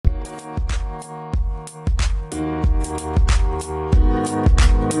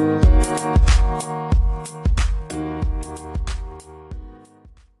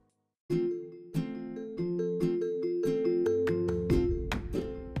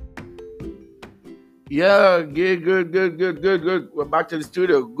Yeah, good. We're back to the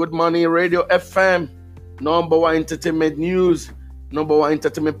studio. Good morning, Radio FM, number one entertainment news, number one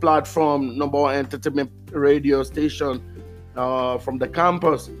entertainment platform, number one entertainment radio station from the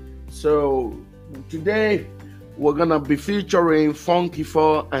campus. So today we're gonna be featuring Funky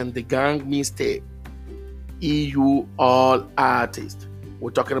Four and the Gang Mistake, EU All Artists.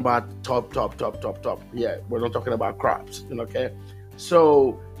 We're talking about top. Yeah, we're not talking about craps, okay?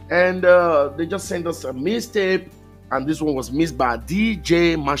 So, and they just sent us a mixtape, and this one was mixed by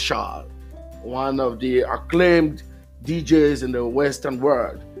DJ Marshall, one of the acclaimed DJs in the Western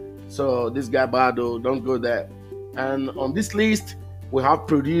world. So this guy Bado, don't go there. And on this list, we have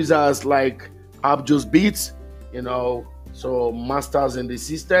producers like Abjus Beats, so masters in the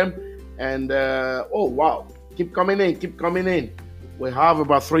system. And oh wow, keep coming in. We have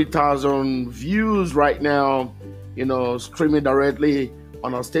about 3,000 views right now, streaming directly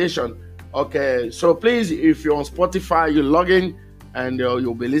on our station. Okay, so please, if you're on Spotify, you log in and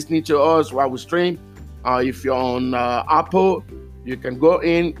you'll be listening to us while we stream. If you're on Apple, you can go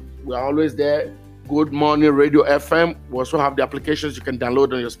in. We're always there. Good Morning Radio FM. We also have the applications you can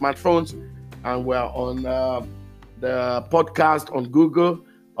download on your smartphones. And we're on the podcast on Google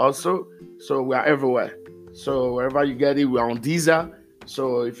also. So we're everywhere. So wherever you get it, we're on Deezer.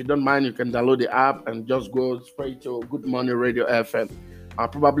 So if you don't mind, you can download the app and just go straight to Good Morning Radio FM. I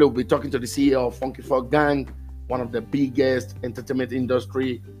probably will be talking to the CEO of Funky Four Gang, one of the biggest entertainment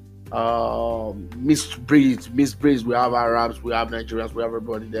industry. Miss Breeze. We have Arabs, we have Nigerians, we have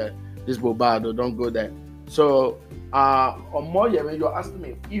everybody there. This Bobado, don't go there. So on Moya, when you're asking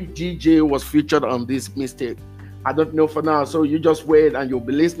me if GJ was featured on this mistake, I don't know for now. So you just wait and you'll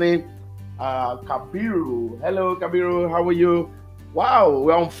be listening. Kabiru, hello Kabiru, how are you? Wow,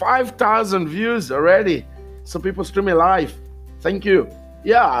 we're on 5,000 views already. So people streaming live. Thank you.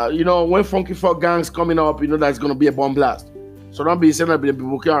 Yeah, when Funky Four Gang's coming up, that's going to be a bomb blast. So don't be saying that be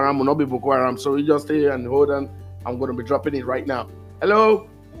Boko Haram or not be Boko Haram. So you just stay and hold on. I'm going to be dropping it right now. Hello,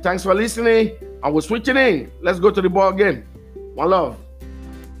 thanks for listening. And we're switching in. Let's go to the ball game. One love.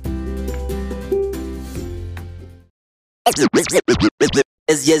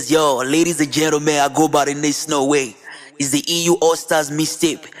 Yes, yo, ladies and gentlemen, I go by the name Snow Way. It's the EU All Stars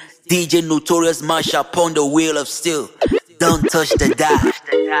mixtape. DJ Notorious Marshall upon the wheel of steel. Don't touch the dial.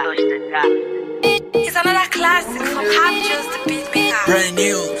 It's another classic from Abjus the Beatmaker. Brand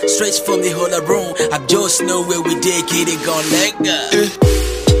new, straight from the Hola room. I'm just know where we did get it gone like that.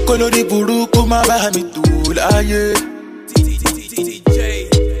 Kolori buruku mabami tulaye.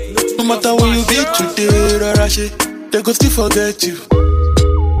 No matter where you be today, Rarashi, they go still forget you.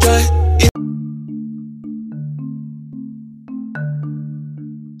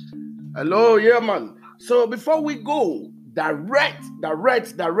 Hello, yeah, man. So before we go, direct to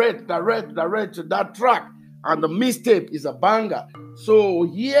that track, and the mixtape is a banger. So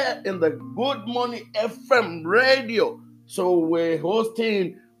here in the Good Morning FM radio, so we're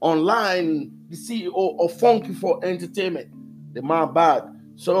hosting online the CEO of Funky Four Entertainment, the man bad.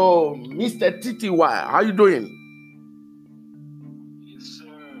 So Mr. TTY, how you doing?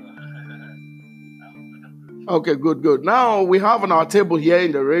 Okay, good. Now we have on our table here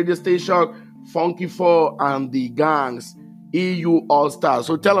in the radio station Funky Four and the Gangs, EU All Stars.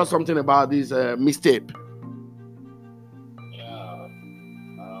 So tell us something about this mixtape. Yeah,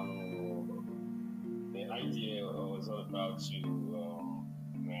 the idea was all about to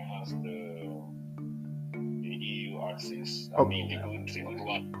enhance the EU artists. I mean, the good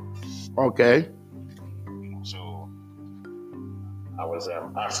one. Okay. So I was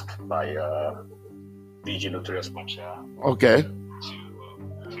asked by DJ Notorious Marshall. Okay.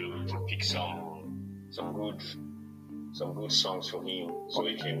 To pick some good songs for him so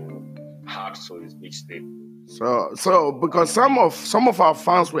he can add to his mixtape. So because some of our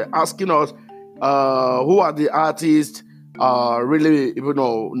fans were asking us who are the artists really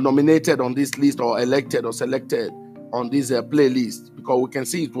nominated on this list or elected or selected on this playlist, because we can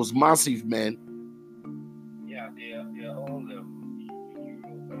see it was massive, man. Yeah, they are all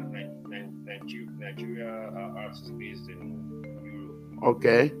Nigeria artists based in Europe.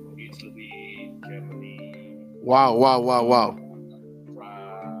 Okay. Italy, Germany. Wow.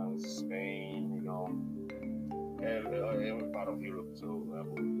 France, Spain, every part of Europe. So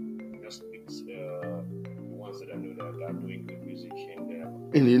just pick the ones that I know that are doing good music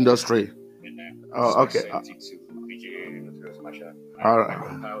in the industry. Oh, okay. All right.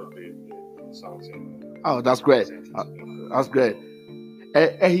 Oh, that's great. That's great.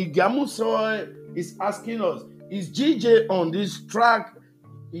 Ehigamuso is asking us, is GJ on this track?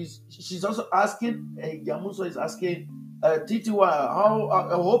 She's also asking, Ehigamuso is asking, TTY, how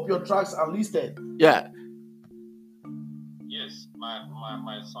I hope your tracks are listed. Yeah. Yes,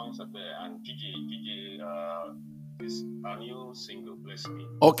 my songs are there, and DJ is a new single, Bless Me.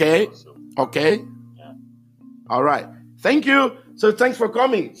 Okay. Also. Okay. Yeah. All right. Thank you. So thanks for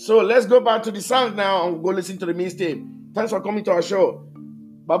coming. So let's go back to the sound now and go listen to the mixtape. Thanks for coming to our show.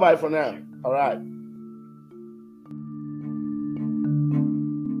 Bye-bye for now. All right.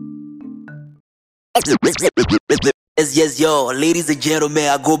 Yes, yo, ladies and gentlemen,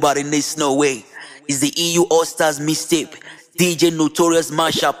 I go by the name Snow Way. It's the EU All Stars mixtape. DJ Notorious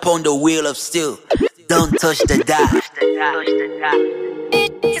Marsha upon the wheel of steel. Don't touch the dial.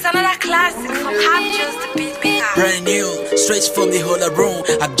 It's another classic from Captures the Beatmaker. Brand new, straight from the Hola room.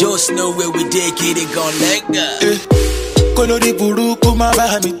 I just know where we did get it gone like that. Kolori buru kuma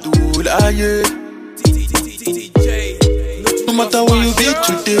ba mi tulaye. No matter where you be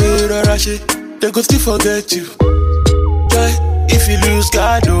today, Rarashi, they go still forget you. If you lose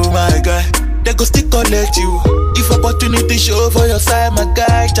God, oh my God, they go still collect you. If opportunity show for your side, my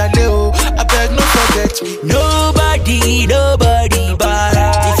guy, Chaleo, I beg no forget me. Nobody bad.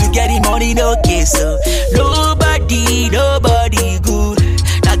 If you get the money, no kiss. Nobody good.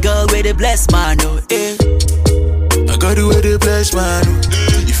 That girl with the blessed man, oh, eh. I got the way they bless man.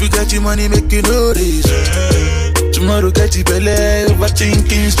 If you got the money, make you know this. Tomorrow get you belly,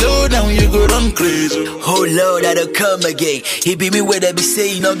 overthinking, slow down, you go run crazy. Oh Lord, I don't come again. He be me where they be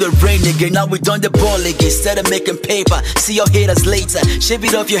saying on the rain again. Now we done the ball again. Instead of making paper, see your haters later. Shave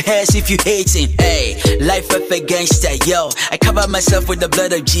it off your hands if you hating. Hey, life up against that, yo. I cover myself with the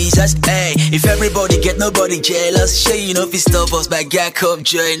blood of Jesus. Hey, if everybody get nobody jealous, sure you know if you stop us, my God, come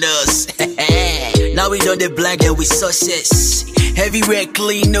join us. Now we done the blank and we success. Everywhere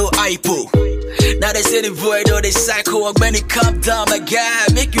clean, no hypo. Now they say the void or the cycle, and when it come down, my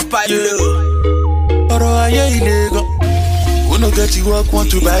God, make you fight low. Oro aye illegal. Who no get you work, want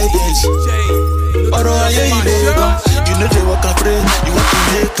to buy this. Oro aye illegal. You know they work and pray, you want to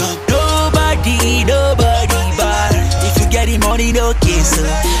make up. Nobody bad. If you get the money, no kiss.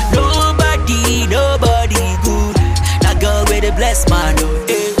 Nobody good. That girl with the blessed man,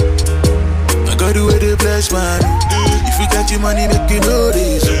 oh, eh. I got the way they bless man. If you got your money, make you know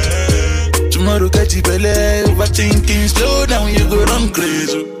this. Tomorrow get you belly, overthinking, slow down, you go run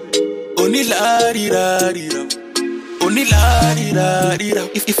crazy. Only la di da di da. Only la di da di da.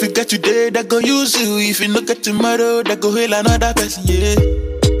 If you get today, that go use you. If you not get tomorrow, that go hail another person, yeah.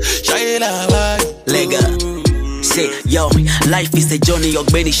 Shayla, Lega. Say, yo, life is a journey,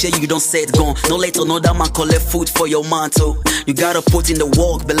 Ogbeni, share you don't set gone. Don't let another man collect food for your mantle. You gotta put in the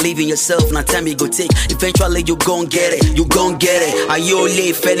work, believe in yourself, now time you go take. Eventually you gon' get it, you gon' get it. Are you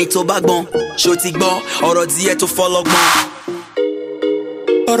only fẹ́ni tó bá gbọ́n? Ṣó ti gbọ́n? Ọ̀rọ̀ díẹ̀ tó fọlọ́gbọ́n.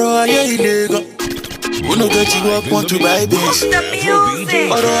 Ọ̀rọ̀ ayé illegal. Who no get you work, want to buy this.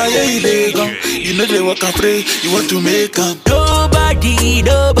 Ọ̀rọ̀ ayé illegal. You know they work and pray, you want to make up. Nobody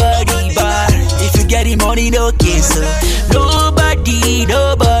bad. If you get the money, no kiss. Nobody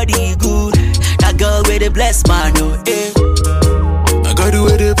good. That girl with the blessed man, oh, eh. I got the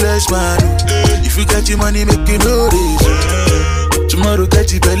way they bless man. If you got your money, make you know this. Tomorrow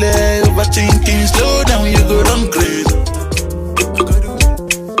get you belly, overthinking, slow down, you go run crazy.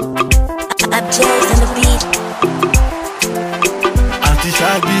 I'm Jazz on the beat. Auntie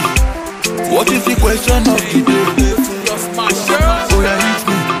Shabby, what is the question of the day? Oh yeah,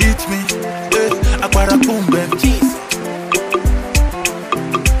 hit me, I para boom bam.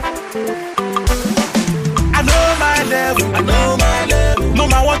 I know my level. No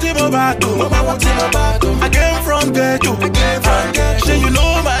man want him about to. I came from ghetto. Say you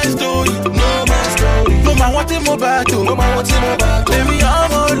know my story. No man want him about to. Let me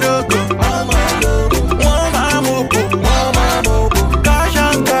I'm a logo. One man mopo. Cash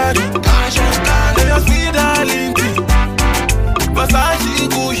and carry. They just feed darling tea. Versace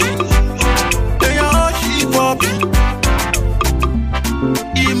Gucci. They are she poppy.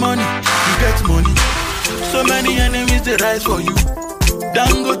 E-money, you get money. So many enemies they rise for you.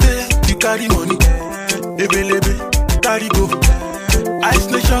 Dangote, you carry money. Ebelebe, carry go. Ice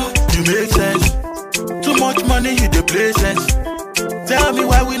Nation, you make sense. Too much money, you dey play sense. Tell me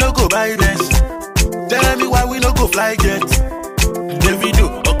why we no go buy this. Tell me why we no go fly jet.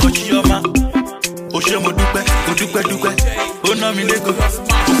 Davido, Okochiyoma. Oshemo dupe. Ona mi lego.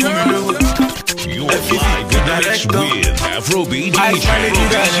 You're live in the mix with Afrobeat DJ.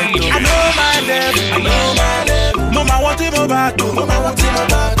 I know my level. No man want him about to.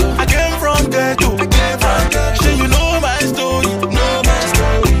 I came from ghetto. Say you know my story.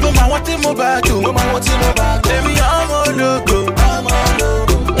 No man want him about to. Let me I'm a logo.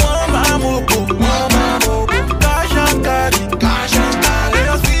 One man mopo. Cash and carry.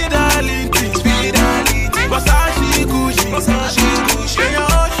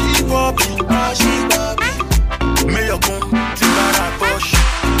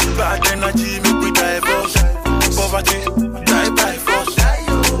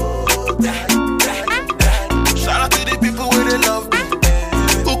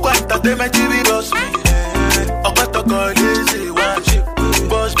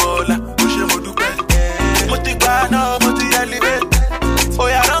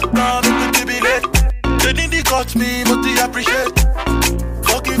 support me, but they appreciate.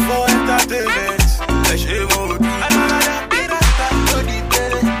 Fucking for entertainment. Let's shame on me.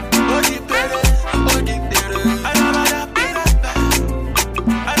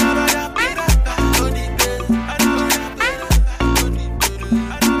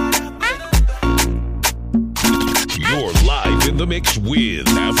 You're live in the mix with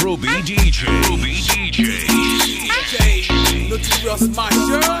Afrobeat DJ. Notorious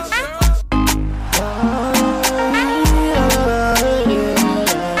Marshall.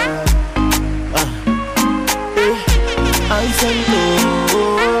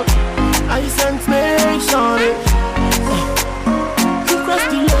 I sent nation to cross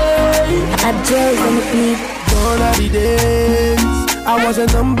the lane. Abject on the beat. Gone are the days I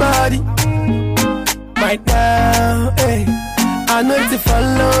wasn't somebody. Right now, hey, I know it's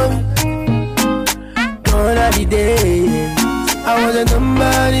follow me. Gone are the days I wasn't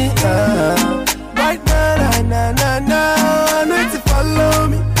somebody. Right now, I know it's follow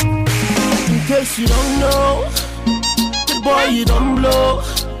me. In case you don't know, boy, you don't blow.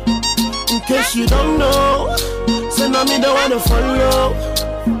 In case you don't know, so now me don't wanna follow.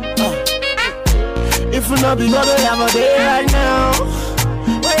 If you not be gonna have a day right now,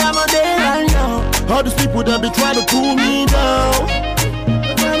 we have a day right now. All these people that be trying to pull me down,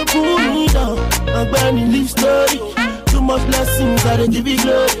 trying to pull me down. I'm burning leave story. Too much blessings that they give you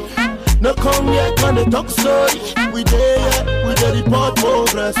glory. No come here, can they talk story? We there, we there, report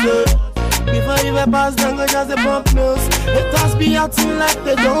progress. Before you even pass down, go just a bump nose. They toss me acting like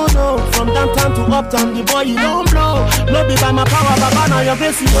they don't know. From downtown to uptown, the boy you don't blow. No be by my power, but now your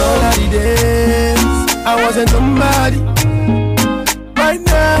face is all of the days I wasn't somebody. Right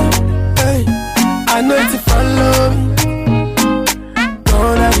now, hey, I know it's follow me.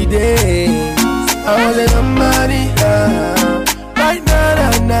 Gone are the days I wasn't somebody. Right now,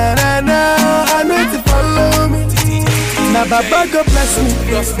 I know it's follow me. Now Baba God bless me.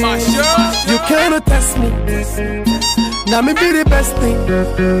 You cannot test me. Now me be the best thing.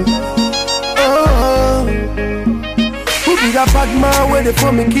 Oh, who be that bad man where they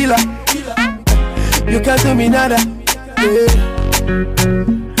for me killer? You can't do me nada. Yeah.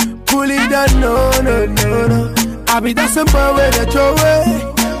 Pull it down, no. I be that simple way they throw away.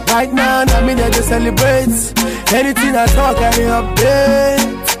 Right now, I mean they just celebrate. Anything I talk, I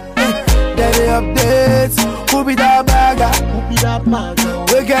update. They updates. Who be that bagger? Who be that bagger?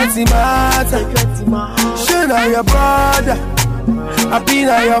 We get him matter. Show now your brother. I be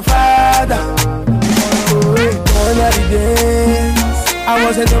now your father. Gone are the days I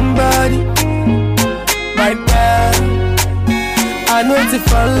wasn't somebody. Right now, I know it's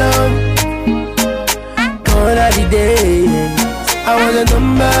follow. Gone are the days I wasn't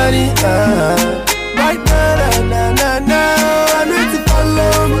somebody. Right now, I know it's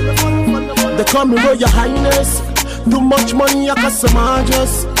follow. They call me Royal Highness. Too much money, I can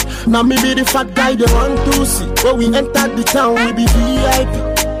smash. Now me be the fat guy they want to see. When we enter the town, we be VIP.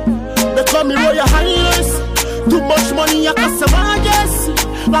 They call me Royal Highness. Too much money, I can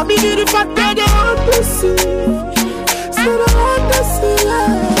smash. Now me be the fat guy they want to see. So they want to see.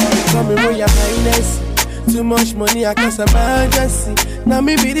 They call me Royal Highness. Too much money, I can smash. Now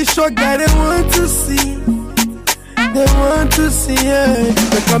me be the short guy they want to see. They want to see it.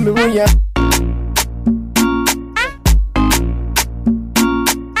 They call me Royal.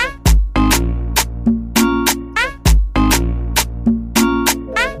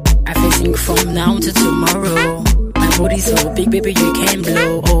 From now to tomorrow, my body's so big, baby, you can't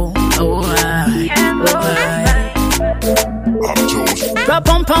blow.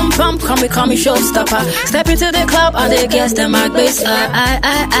 Pump, call me showstopper. Step into the club, all the guests, them my bass.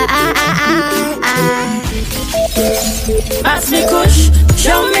 Pass me kush,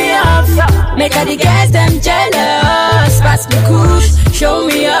 show me off. Make all the guests them jealous. Pass me kush, show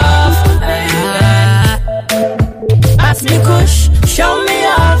me off. Pass me kush, show me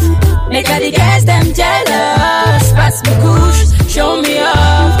off. Make all the guys them jealous. Pass me kush, show me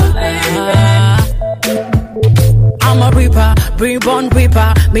off. I'm a reaper, reborn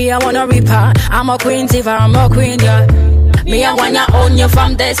reaper. Me I wanna reaper. I'm a queen diva, I'm a queen, yeah. Me I wanna own you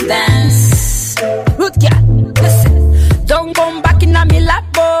from distance. Good girl, listen. Don't come back in a me lap,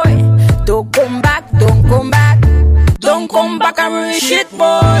 boy. Don't come back, don't come back. Don't come back and ruin shit,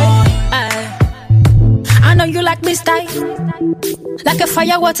 boy. I know you like me style. Like a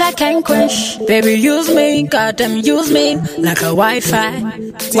fire, what I can quench. Baby, use me, goddamn, use me. Like a Wi-Fi.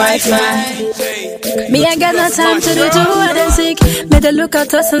 Me ain't got no time to do what I seek. Me they look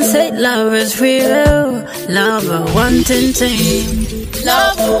at us and say, love is real. Love a wanting thing.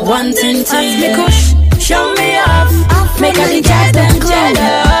 Love a wanting thing. Me kush, show me off. Make all the guys them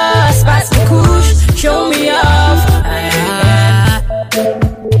jealous. Pass me kush, show me off.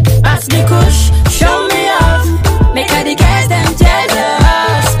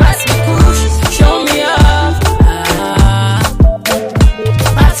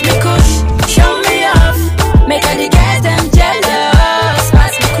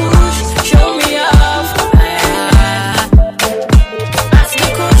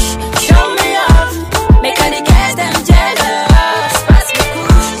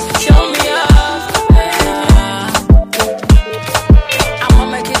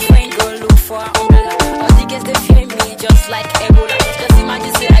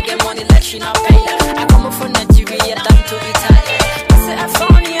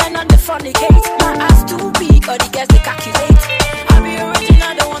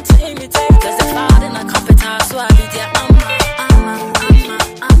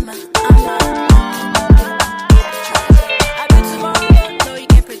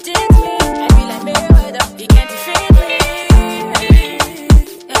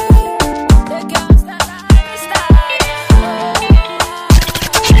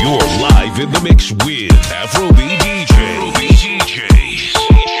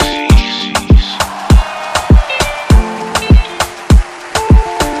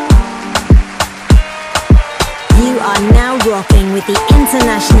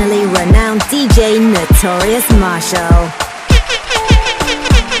 Notorious Marshall.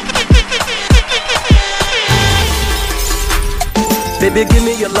 Baby, give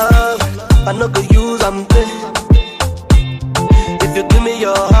me your love, I no go use am play. If you give me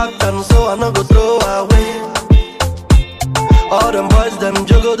your heart and soul, I no go throw away. All them boys, them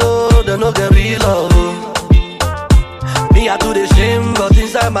jogodo, they no get real love. Me, I do the shame, but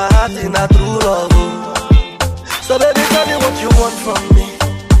inside my heart, in a true love. So baby, tell me what you want from me.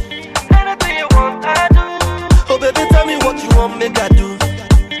 Anything you want, I do. Oh baby, tell me what you want, make I do.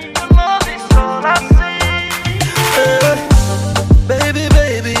 Your love is all I see. Baby,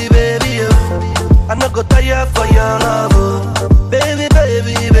 baby, baby, oh. I no go tire for your love, oh. Baby,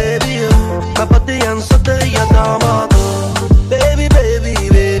 baby, baby, oh. My body and soul, your damato. Baby, baby,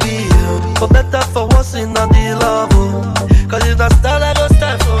 baby, oh. For better, for worse, in the love, oh. Cause it's not style, I don't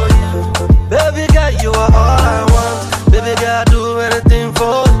stand for you. Baby girl, you are all I want. Baby girl, I do anything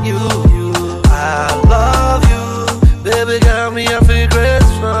for you. I love you. Baby girl, me a free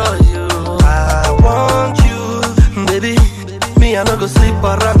grace for you. I want you. Baby, me I no go sleep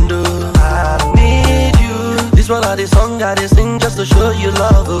around you. I need you. This one of the song I sing just to show you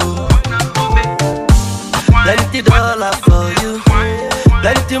love. Plenty dollar for you,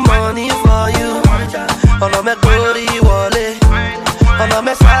 plenty money for you. On a me glory wallet, on a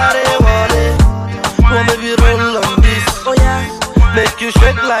me sare wallet. Oh baby roll on this, oh yeah. Make you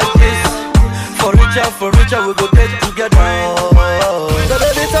shake like this. For richer we go get together. So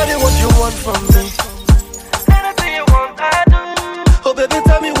baby tell me what you want from me. Anything you want I do. Oh baby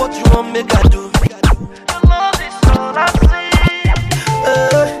tell me what you want make I do. Your love is all I see.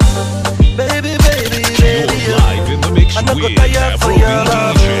 Baby, baby, baby, you're live in the mix I no go with tire for your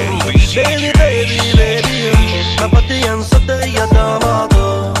love. Baby, baby, baby, my body and soul your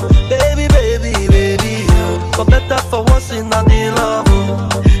damato. Baby, baby, baby, for better for worse in the love.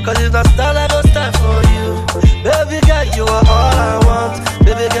 Cause it's not style I don't stand for you. Baby girl, you are all I want.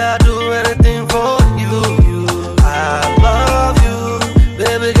 Baby girl, I do anything for you. I love you.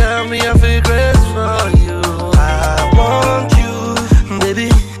 Baby girl, me a free grace for you. I want you. Baby,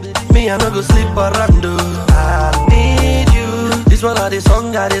 me I no go sleep around you. I need you. This one of the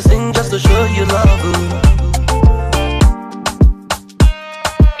song I sing just to show you love.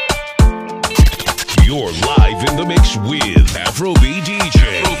 You're live in the mix with Afrobeat DJ.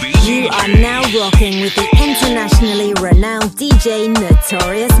 You are now rocking with the internationally renowned DJ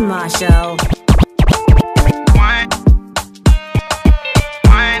Notorious Marshall.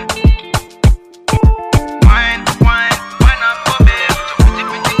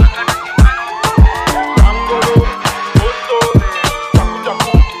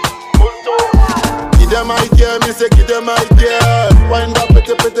 Give them idea. Wind up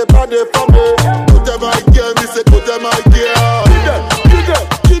pretty body for me. Put them idea, me say put them idea. Give them.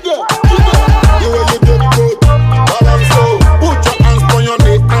 The way you do good, balance so. Put your hands on your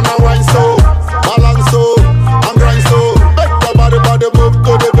neck and I wine so. Balance so, and grind so. Make your body move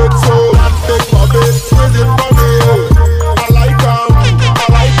to the beat so. And take my beat, raise it for me. I like them.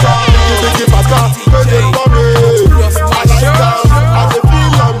 Give it faster, raise it for me. I like them, I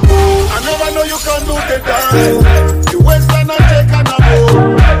feel them move. I never know you can do the dance.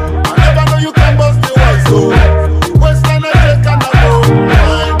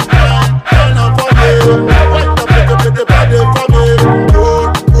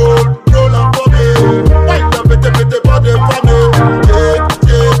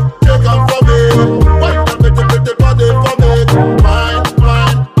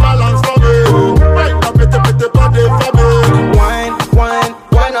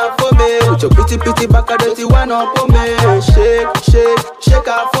 Pretty back a dirty one up for me. Shake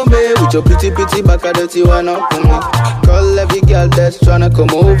out for me. With your pretty back a dirty one up for me. Call every girl that's tryna come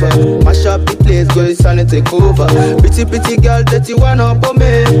over. Mash up the place, go it's tryna take over. Pretty girl dirty one up for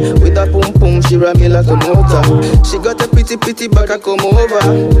me. With a pum pum, she run me like a motor. She got a pretty back a come over.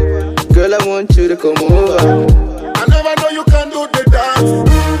 Girl, I want you to come over. I never know you can do the dance.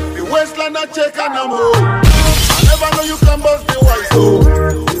 The waistline I check and I'm home. I never know you can bust the white so.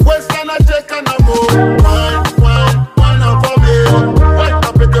 The waistline I check and I'm home. Wine up for me. Wine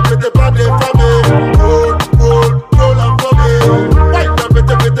up pretty body for me. Roll up for me. Wine up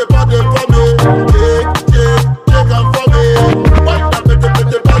pretty body for me. Shake and for me. Wine up pretty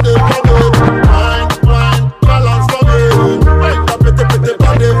body for me. Wine, balance for me. Wine up pretty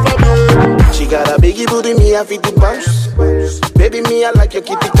body for me. She got a biggie booty, me I fit the bounce. Baby, me I like your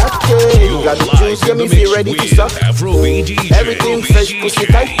kitty cat. You got the juice, get me feel ready to suck. Everything fresh, pussy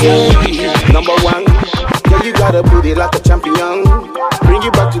tight. Number one, girl, you got a booty like a champion. Bring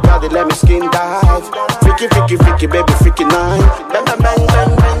you back to body, let me skin dive. Freaky, baby, freaky night.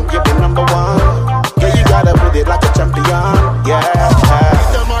 Bang, you be number one. Girl, you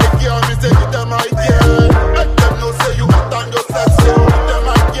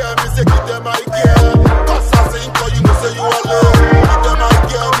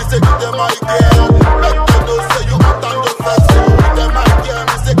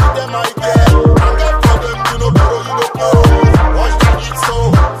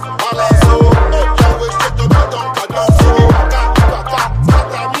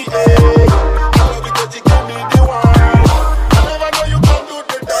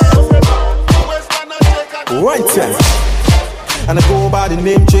One time. And I go by the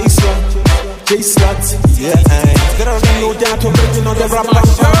name J-Slot, yeah. There are no doubt I'm waiting on the rapper.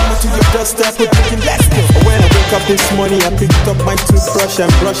 To your doorstep, we're thinking, let's go. When I wake up this morning, I picked up my toothbrush and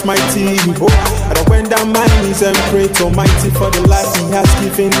brushed my teeth. Oh, and I went down my knees and prayed to Almighty for the life He has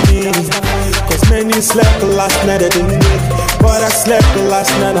given me. Cause many slept the last night I didn't wake, but I slept the last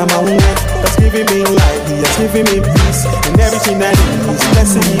night I'm awake. That's giving me life, He has given me peace, and everything I need He's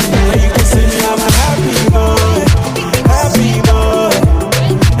blessing me. And you can see me, I'm a happy boy, happy boy.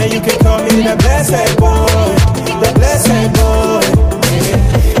 And you can call me the blessed boy, the blessed boy.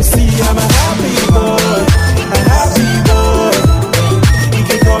 Yeah. You see, I'm a happy boy, a happy boy. You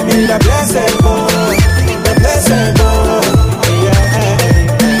can call me the blessed boy, the blessed boy.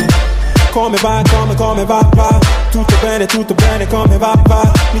 Yeah. Come va. Tutto bene, come va?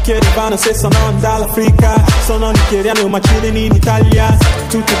 Mi chiedevano se sono dall'Africa. Sono nigeriano ma chilling in Italia.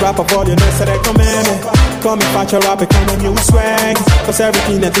 Tutti rapper vogliono essere come me. Come faccio a rap con a new swag? Cause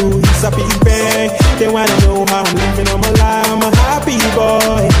everything I do is a big bang. They wanna know how I'm living on my life. I'm a happy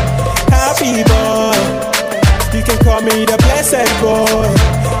boy, happy boy. You can call me the blessed boy,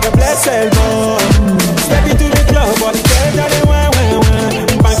 the blessed boy. Step into the club, but the girls are the one.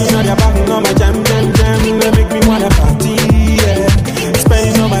 Banking on your back, on my jam. They make me wanna party, yeah.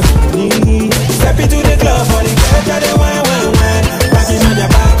 Spending all my money. Step into the club, but the girls are the one. Banking on your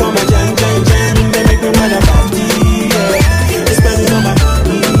back, on my jam. They make me wanna party, yeah. Spending all my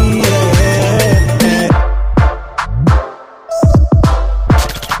money, yeah.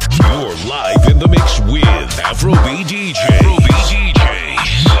 You're live in the mix with Afrobeat DJ.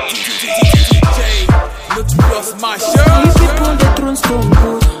 My shirt. These people they throwing stone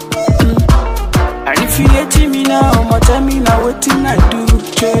go. And if you hating me now, but tell me now what thing I do,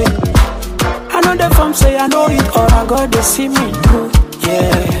 Jay. I know the fam say I know it all, I got to see me through,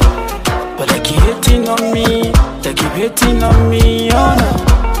 yeah. But they keep hating on me, oh no.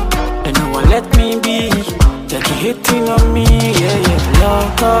 They no one let me be, they keep hating on me, yeah.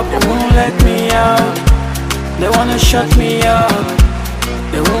 Lock up, they won't let me out. They wanna shut me up,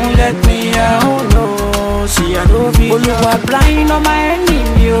 they won't let me out, no. See I know be you are blind on my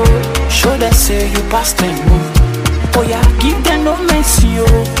enemy, yo. Show them say you pass them, oh yeah, give them no mercy, yo.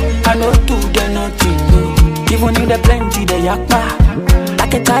 I know do them nothing, no. Even if they plenty, they yakma.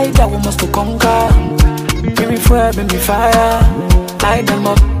 Like a tiger, we must to conquer. Baby fire, baby fire. Light them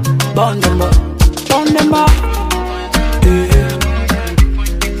up, burn them up, burn them up, yeah.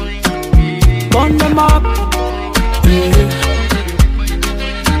 Burn them up, yeah.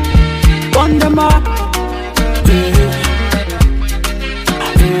 Burn them up.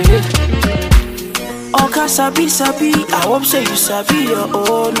 Oh, sabi, I hope say you sabi your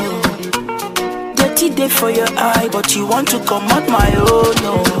own, no. Dirty day for your eye, but you want to come out my own,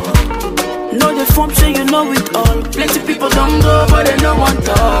 no. Know the form, say you know it all. Plenty people don't go, but they no one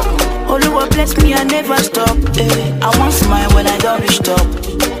talk. Only one bless me, I never stop, eh. I want smile when I don't reach top,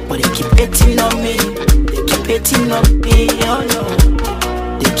 but they keep hating on me, oh no.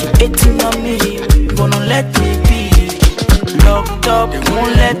 They keep hating on me, gonna let me be. Locked up, they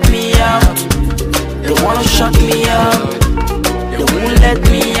won't let me out. They wanna shut me up, they won't let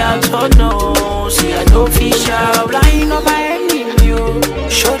me out, oh no. See I don't fish out, lying on my enemy, yo.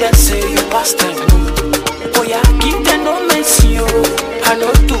 Show them say you pass them, oh yeah, give them no mercy, yo. I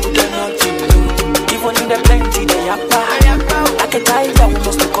know do them nothing, yo. Even in the plenty, they yakpa. Like a tiger, we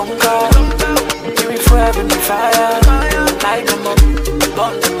must to conquer. Baby fire, baby fire. Light them up,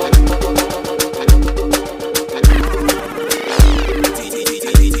 burn them up.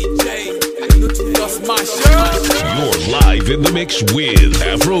 You're live in the mix with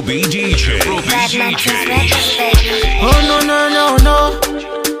Afrobeat DJ. Oh no.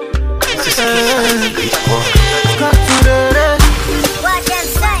 Cut to the what can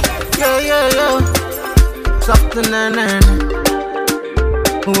say? Yo. Something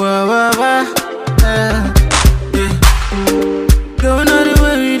Wah. Don't know the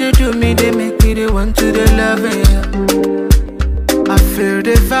way they do me, they make me the one to the love it. I feel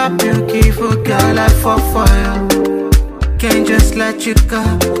the vibe you keep for girl, I fall for you. Can't just let you go,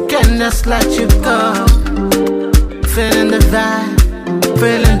 can't just let you go. Feeling the vibe,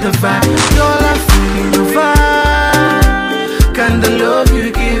 girl, I'm feeling the vibe. Can the love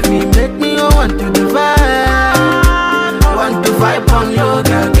you give me make me want to divide? Want to vibe on your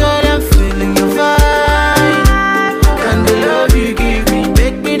girl, I'm feeling your vibe. Can the love you give me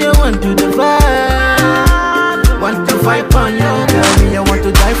make me the one to divide? Want to vibe on your girl. I want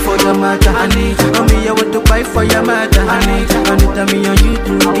to die for your matter, honey. I want to fight for your matter, honey. Anytime me and you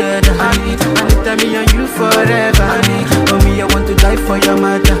together, honey. Anytime me and you forever, honey. I want to die for your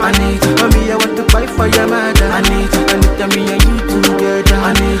matter. matter. Anita, me I want to fight for your mother. Anita, me and you together.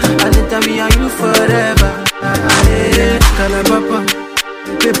 Anita, me and you forever. Kalabapa,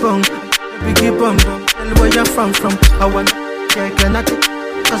 Pipong, Biggie Bum. Tell where you're from. I want to cannot.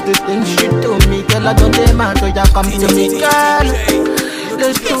 Cause the things she told me, girl, I don't dare matter. You come to me, girl.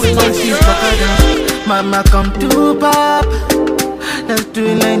 Let's do it like this, together. Mama, come to pop. Let's do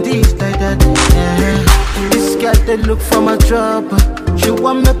it like this, like that. Yeah. This girl, they look for my trouble. She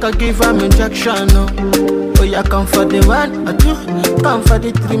want me to give her injection, no. Oh, yeah, come for the 1 or 2. Come for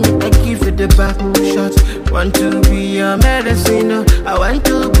the 3, make I give you the back shots. Want to be your medicine, I want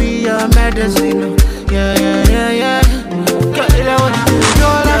to be your medicine. Yeah. Girl, I want to do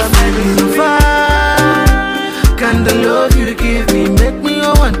all that medicine fine. Can the love you give me make me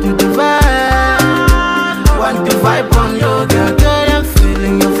want to divide? Want to vibe on your girl, I'm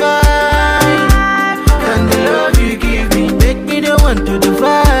feeling your vibe. Can the love you give me make me the one to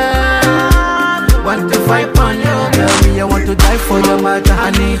divide? Want to vibe on your girl, me I want to die for your mother.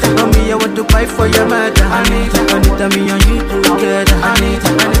 Anita, me I want to fight for your mother. Anita, me and you together. Anita,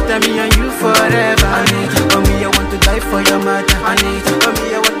 me and you forever. Anita, me I want to die for your mother. Anita,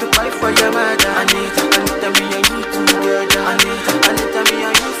 me I want to fight for your mother. Anita, me and you together. Anita, me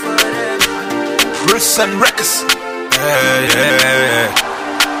and you forever. Bruce and Records. Yeah.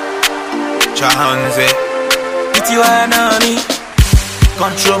 Chahanze. It's you and me.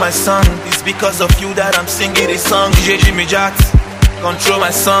 Control my song. It's because of you that I'm singing this song. DJ Jimmy Jax. Control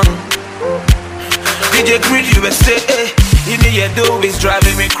my song. DJ Creed USA. In the head is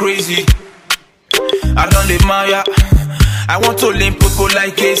driving me crazy. I don't live Maya. I want to limp people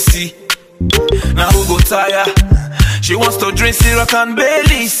like AC. Now who go tire? She wants to drink syrup and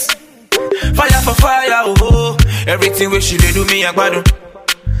Baileys. Fire for fire, oh. Everything where she do me, I gbadu.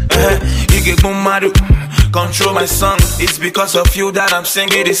 You get madu. Control my song. It's because of you that I'm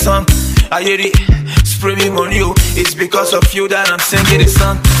singing this song. I hear it. Spray me money, oh. It's because of you that I'm singing this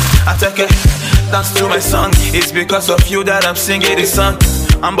song. I take it. Dance to my song. It's because of you that I'm singing this song.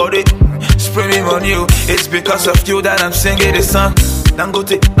 I'm body. Spray me money, oh. It's because of you that I'm singing this song.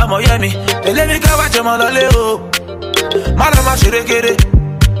 Dangote, I'm a yummy. Let me go watch your mother, oh. Madama, she rekere.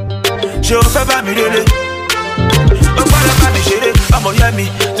 She offer by me, really. Oh, Madama, she rekere. I'm a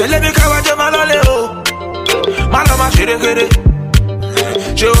yummy. Let me go watch your mother, oh. Madama, she rekere.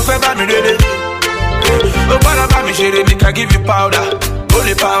 She offer by me, really. Oh, Madama, she rekere. Make I give you powder.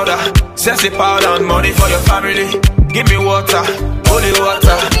 Holy powder. Sexy powder and money for your family. Give me water. Holy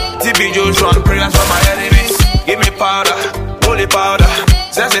water. TB Jones run prayers for my enemies. Give me powder. Holy powder,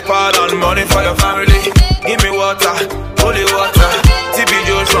 sexy powder and money for your family. Give me water, holy water. TB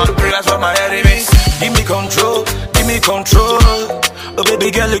Jones run prayers for my enemies. Give me control, give me control. Oh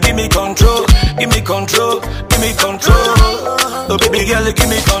baby girl, give me control, give me control, give me control. Oh baby girl, give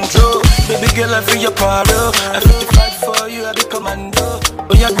me control. Baby girl, I feel your power. I feel to fight for you, I be commando.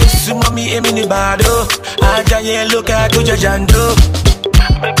 Oh yeah, this is mommy, I'm in the battle. I can't look at you, Jando.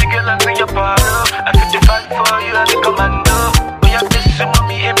 Baby girl, I feel your power. I feel to fight for you, I be commando. Oh yeah, this is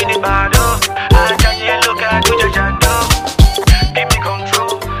mommy, I'm in the battle. I can't look at you, Jando. Give me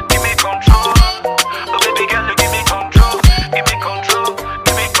control, give me control. Oh baby girl, give me control, give me control,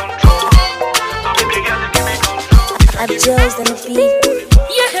 give me control. Oh baby girl, give me control. I'm Joe's on the beat.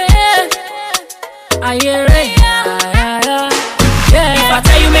 Yeah, I hear it. Yeah. If I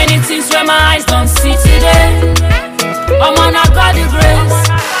tell you many things where my eyes don't see today, I'm on a God the grace.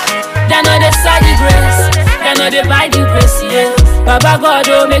 They know they side the grace. They know they buy the grace, yeah. Baba God,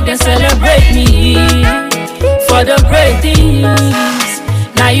 oh, make them celebrate me for the great things.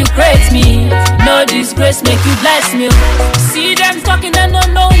 Now you create me. No disgrace, make you bless me. See them talking, they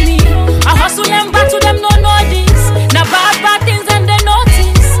don't know me. I hustle them back to them, no know this. Now bad things and they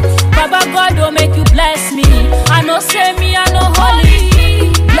notice. Baba God, oh, make you bless me. I know say me, I know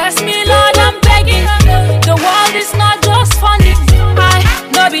holy. Bless me, Lord, I'm begging. The world is not just funny. I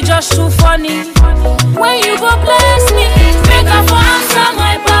no be just too funny. When you go bless me, make up for answer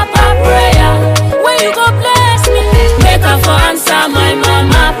my papa prayer. When you go bless me, make up for answer my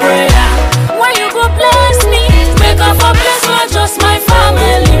mama prayer. When you go bless me, make up for bless not just my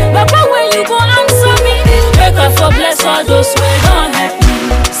family. Papa, when you go answer me, make up for bless all those who don't help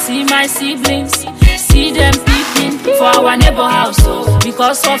me. See my siblings, see them peeping for our neighbor house, oh,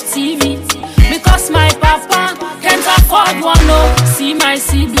 because of TV. Because my papa can't afford one, oh. See my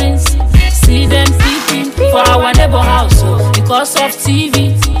siblings, see them peeping for our neighbor house, oh, because of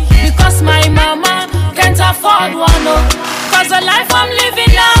TV. Because my mama can't afford one, oh. Cause the life I'm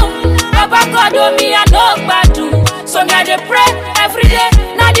living now, Baba God, oh, me I know badu. So me I dey pray every day.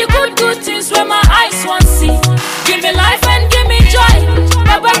 Now the good things where my eyes want see. Give me life and give me joy.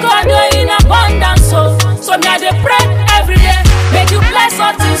 Baba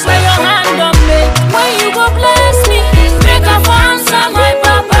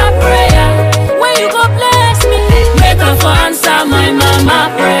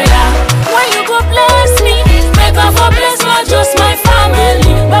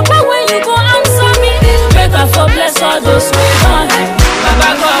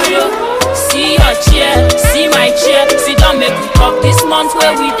moment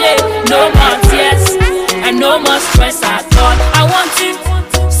where we did. No more tears and no more stress at all. I want to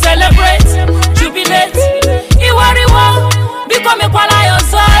celebrate, jubilate. Iwariwo, become a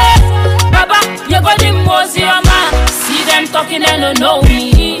palayoso. Baba, you got the museum. See them talking and don't know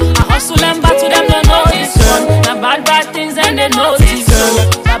me. I hustle and back to them, don't know this one. Now bad things and they know this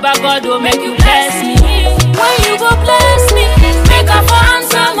one. Baba God will make you bless me. When you go bless me, make up for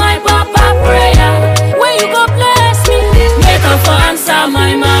answer my papa prayer. When you go bless me, make up for answer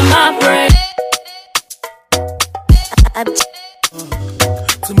my mama prayer.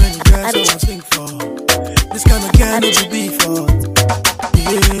 Too many girls I want to sing for. This kind of girl no be for.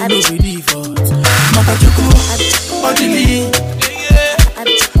 Yeah, no be default. Makachuku, Odili,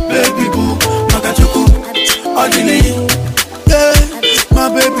 baby boo. Makachuku, Odili, yeah, my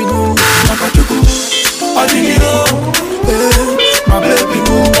baby boo. Makachuku, Odili, yeah, my baby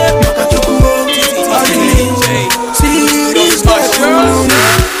boo. Makachuku, Odili. See this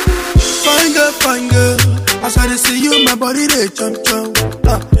girl, fine girl. As I see you, my body they jump.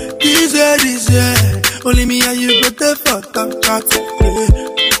 This year, only me and you got the fuck up cat.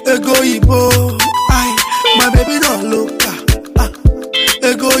 Ego Ibo, my baby don't look.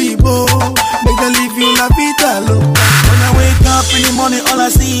 Ego Ibo, make them leave you la vida loca. When I wake up in the morning, all I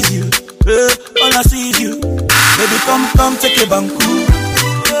see is you. All I see is you. Baby, come, take a banku.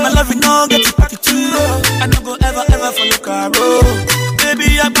 My love you know get you party too. I don't go ever follow caro.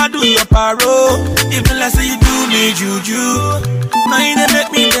 Baby, I gotta do your paro. Even like say you do me juju. Now you done make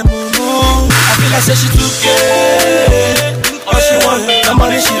me the moo. I feel like say she too care. All she want, the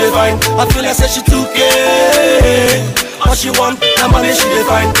money she dey find. I feel like say she too care. All she want, the money she dey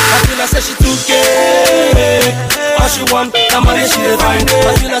find. I feel like say she too care. All she want, the money she dey find.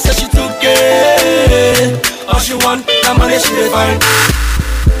 I feel like say she too care. All she want, the money she dey find.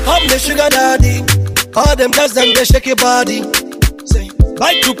 I'm the sugar daddy. All them girls them they shake your body. Say,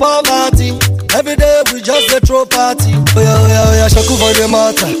 bike to poverty. Every day we just a throw party. Oh yeah, shaku for the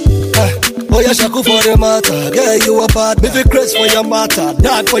matter. Oh yeah, shaku for the matter. Yeah, you a bad. If you crazy for your matter,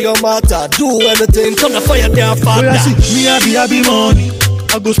 die for your matter. Do anything, turn the fire down fire. Oh yeah, see, me I be money.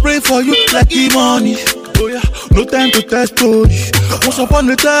 I go spray for you like e-money. Oh yeah, no time to tell story. Once upon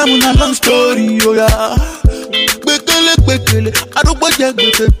a time when a long story. Oh yeah, bekele. I don't want you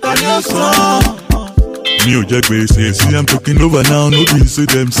to tell your song. Me o jẹ gbèsè, see I'm talking over now, no be say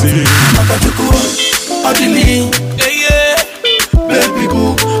them say. Makachuku, Odili, yeah, baby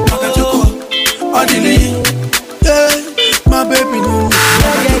boo. Makachuku, Odili, yeah, my baby boo.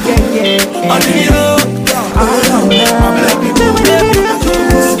 Yeah. Odili, my baby boo.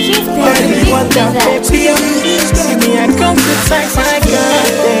 Odili, what the baby? See me, I come to tax my girl,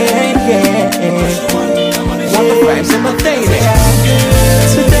 yeah. Want the vibes in my day,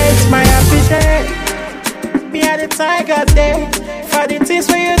 today's my happy day. Me and the tiger day. For the things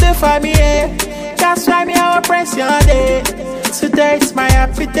where you do for me, yeah. That's why me I will press your day. Today's my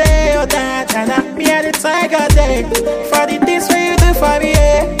happy day, oh that. Me and the tiger day. For the things where you do for me,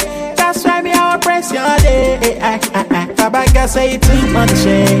 yeah. That's why me I will press your day. Tabaga say it too much,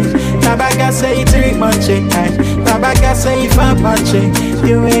 Tabaga say it too much, Tabaga say it for much.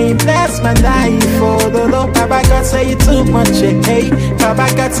 You ain't bless my life, oh no. Tabaga say it too much,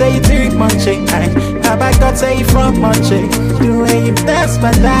 Tabaga say it too much, Tabaga say it for much. You ain't bless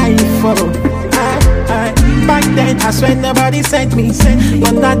my life, oh. Back then, I swear nobody sent me.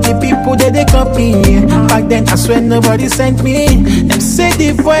 But not the people that they copy. Back then, I swear nobody sent me. Them say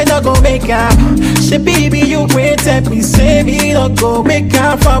the boy not go make up. She baby, you wait at me. Say me not go make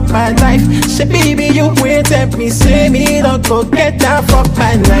up for my life. She baby, you wait at me. Say me not go get up for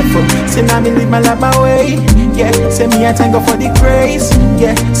my life. Say now me live my life my way. Yeah, say me I thank God for the grace.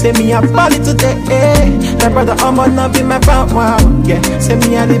 Yeah, say me I ball it today. My brother, I'm gonna be my bound. Wow. Yeah, say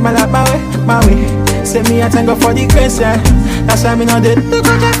me I live my life my way, my way. Say me I thank God for the grace, yeah. That's why me know they look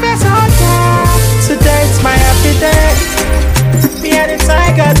at your face all day. Today's my happy day. Me and the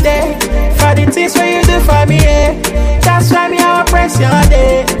tiger day. For the things where you do for me, yeah. That's why me I will press your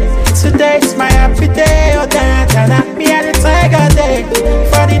day. Today's my happy day, oh that. Me and the tiger day.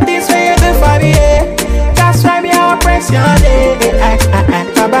 For the things where you do for me, yeah. That's why me I will press your day.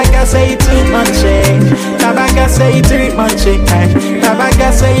 Tabaga say it too much, Tabaga say it too much,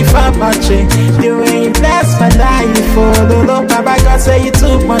 Tabaga say it for much. You ain't bless my life, oh no. Tabaga say it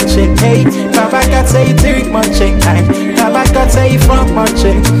too much, Tabaga say it too much, Tabaga say it for much.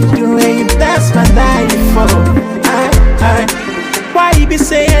 You ain't bless my life, oh. Why you be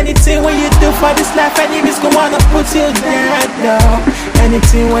say anything when you do for this life? And you just go wanna put you down, no.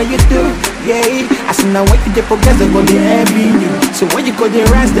 Anything when you do, yeah. I see now when you dey progress, they go dey heavy you. So when you go dey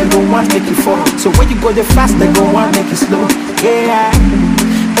rise, they go want make you fall. So when you go dey fast, they go want make you slow, yeah.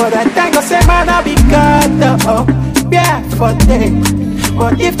 the same man I be got up, yeah, for day.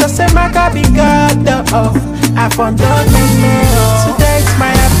 But if the same man can be got up, I found out today's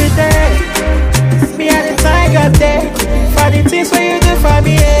my happy day. Me and the tiger day. For the things what you do for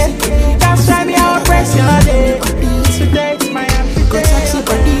me, that's why me I will press your day. Today's my happy day. Go taxi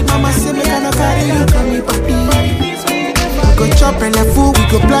body, mama say me cannot carry you, call me papi. We go chop and let food, we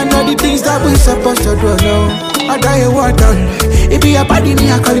go plan all the things that we supposed to do now. I die a war done. If be a body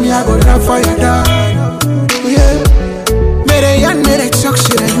me, I call me, I go run for your dog. Yeah. Mere yan mere chok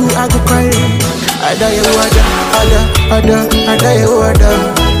shira you, I go cry. I die a war done. I die a war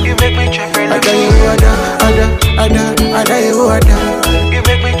done. You make me check. I die a war done. I die a war done. You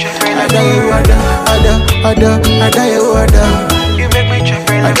make me check. I die a war done. I die a war done. You make me check.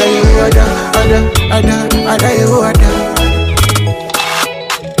 I die a war done. I die a war done.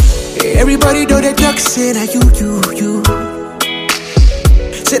 Everybody know the talk, say that you.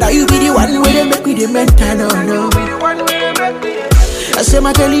 Say that you be the one where they make me the mental, no. I say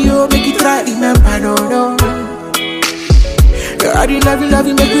my telling you, make you try, remember, no. I did love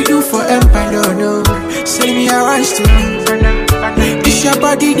you, make you do for empire, no. Say me, I want to know. This your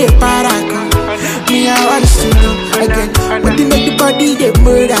body, the paragon. Me, I want to know. Again, what they make the body, the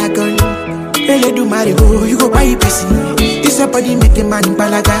murder gun. They do marry, oh, you go buy a person. This your body, make a man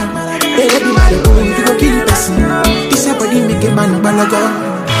balaga. They do marry, oh, you go kill a person. This your body, make a man balaga.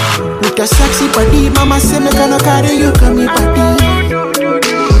 With a sexy body, mama say me cannot carry you, come me body.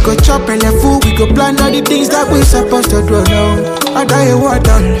 We go chop and let food, we go plan all the things that we supposed to do now. I die a war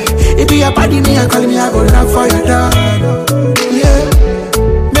done. If be a body, me I call me, I go run for your dog. Yeah.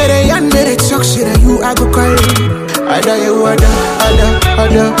 Mere yan mere chok shit and you, I go cry. I die a war done. I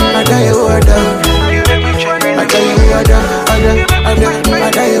die a war done. I die a war done. I die a war done.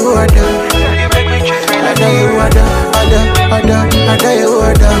 I die a war done. I die a war done.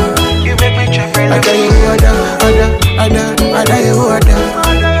 I die a war done.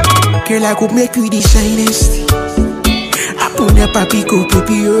 Girl, I could make you the shinest. I put up a pico,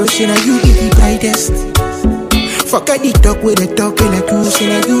 baby, ocean, and you be the brightest. Forget the talk with the talk, and I do say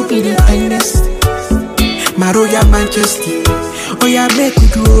that you be the finest. My royal Manchester, oh yeah, make we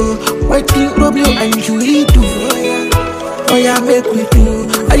do. What think Romeo and Julie do? Oh yeah, make we do.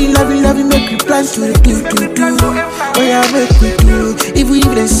 I love you, make we plan to do. Oh yeah, make we do. If we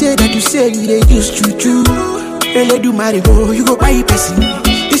even say that you say you they used to do. They do marry, oh, you go buy a person.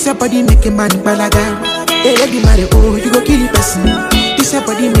 This a body make a man balaga. They do marry, oh, you go kill a person. This a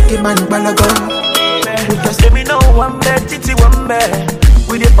body make a man balaga. Just let me know one bed, titty one bed.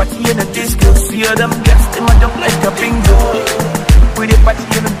 With a party in a disco, see all them guys, they might jump like a bingo. With a party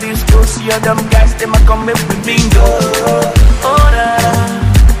in a disco, see all them guys, they might come with bingo. Oh da da,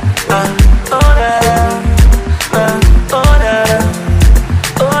 oh da da, oh da da,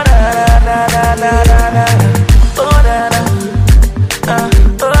 oh da da da da da da. Oh da da,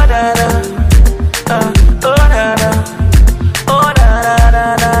 oh da da, oh da da, oh da da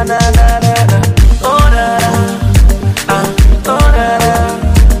da da da da. Oh da da, oh da da,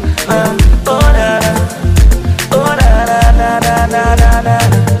 oh da da, oh da da da da da da.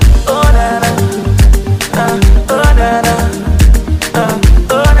 Oh da da, oh da da,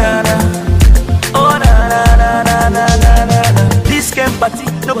 oh da da, oh da da da da da da. This can party,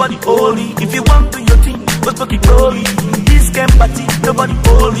 nobody holy. If you want to your team, let's fuck it glory. This can party, nobody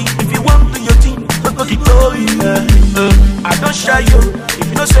holy. If you want to your team, let's fuck it glory. I don't shy you. If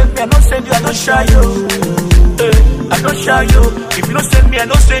you don't send me, I don't send you. I don't shy you. I don't shy you. If you don't send me, I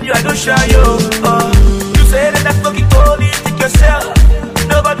don't send you. I don't shy you. You say that I fucking holy. Think yourself.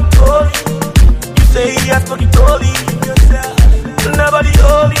 Nobody holy. You say I fucking holy. Nobody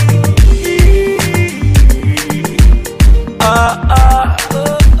holy.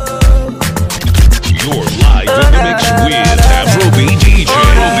 You're live in the mix with Afro BDJ.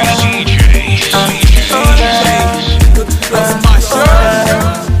 That's my shirt.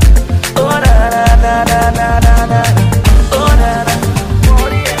 Oh da da da da da da. Oh da da.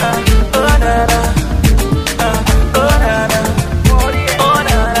 Oh da da. Oh da da. Oh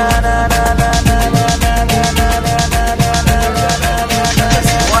da da da da da da.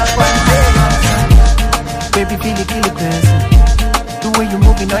 Baby, feel it, crazy. The way you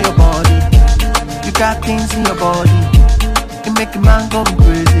moving on your body, you got things in your body. You make a man go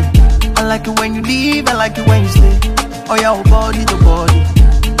crazy. I like it when you leave, I like it when you stay. Oh yeah, oh body to body.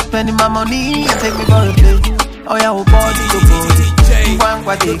 Spending my money, you take me for a play. Oh yeah, oh body to body. You want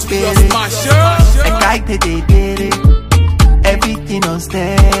what they get it. Excited they did it. Everything on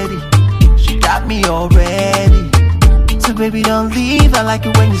steady. She got me already. So baby don't leave, I like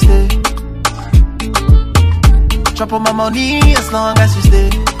it when you stay. Drop on my money as long as you stay.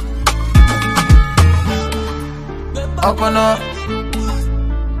 Open up.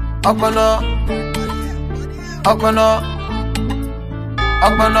 Open up. Open up.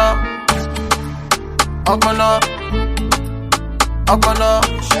 Open up. Open up. Open up.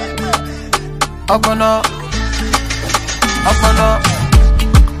 Open up. Open up.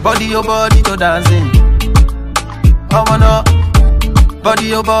 Body your body to dancing. Open up. Body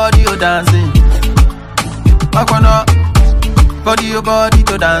your body to dancing. Open up. Body your body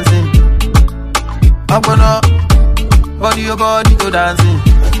to dancing. Open up. Body your body to dancing.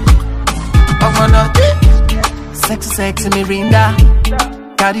 Open up. Sexy, sexy Mirinda.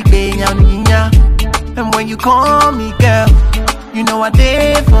 Cardi Kenya, and when you call me girl, you know I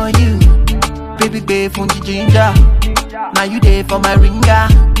there for you. Baby, babe, from the ginger. Now you there for my ringer.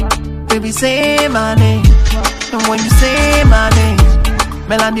 Baby, say my name. And when you say my name,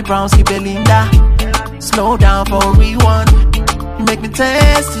 Melanie Brown, see Belinda. Slow down for a rewind. You make me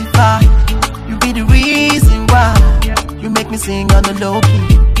testify. You be the reason why. You make me sing on the low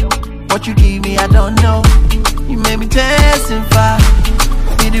key. What you give me, I don't know. You make me testify.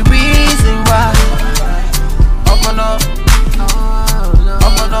 Be the reason why. Open up.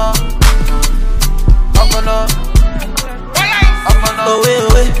 Open up. Open up. Open up. Oh wait, oh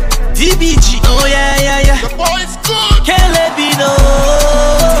wait. DBG. Oh yeah, yeah, yeah. The boy's good. Can't let me know.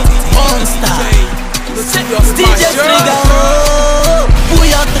 Monster. DJ Trigger. Pull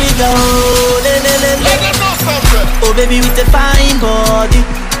your trigger. Le, le, le, le. Oh baby with a fine body.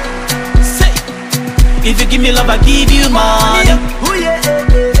 Say, if you give me love, I give you money.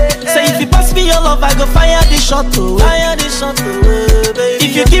 Say if you pass me your love, I go fire the shot away. Fire the shot away, baby.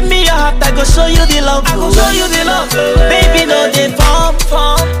 If you give me your heart, I go show you the love. I go show you the love, baby. No they form.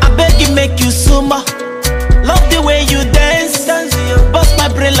 I beg you make you summa. Love the way you dance. Bust my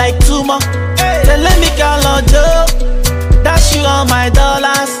brain like tumor. Then let me call on Joe. Dash you all my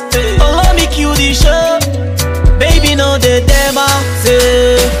dollars. Oh, let me cue the show. Baby, no the demo.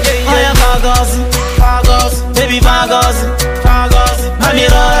 Say, I am Fagos, baby Fagos. Mami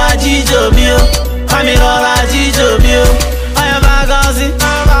rora jijo mio, mami rora jijo mio. I am Fagos,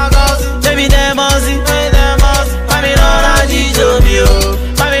 baby demosi. Mami rora jijo mio,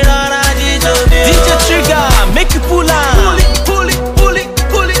 mami rora jijo mio. DJ Trigger, make you pull out. Pull it.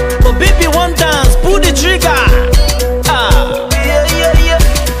 Oh baby, one dance, pull the trigger. Yeah.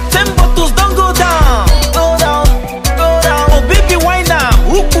 10 bottles, don't go down. Oh baby, wine down.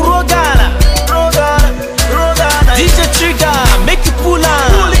 Rogana. DJ Trigger, make you pull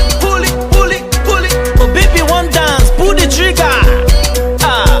out. Pull it. Oh baby, one dance, pull the trigger.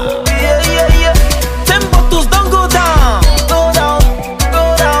 Yeah. 10 bottles, don't go down.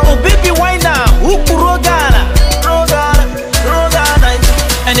 Oh baby, wine down. Rogana.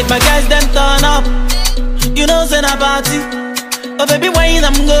 And if my guys then turn up, you know send a party. Oh baby, wine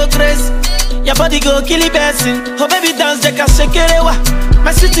I'm go crazy. Your body go kill it person. Oh baby, dance just shake it.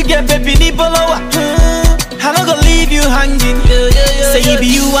 My city get baby ni bolowa. I'm not gonna leave you hanging. Say it be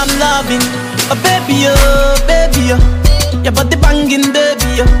you I'm loving. Oh baby, oh. Your body banging,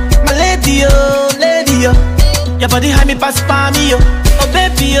 baby, oh. My lady, oh. Your body high me pass by me, oh. Oh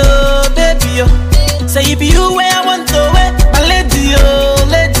baby, oh. Say it be you where I want to wait. My lady, oh.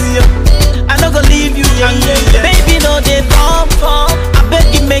 I'm not gonna leave you hanging. Baby, no they form. I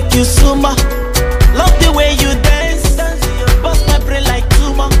beg you make you summa. Love the way you dance. Bust my brain like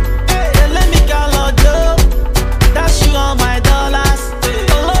tumor. Let me call on Joe. Dash you all my dollars.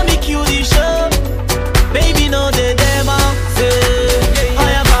 Oh, let me cue the show. Baby, no they demo. Say,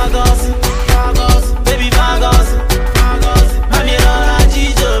 I am Fagos, baby Fagos. Mami rora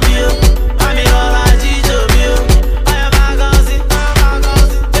jijo mio, mami rora jijo mio. I am Fagos,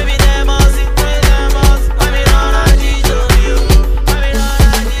 baby demosi. Mami rora jijo mio, mami rora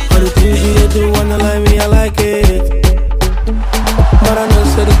jijo. All the things you do wanna like me, I like it. But I know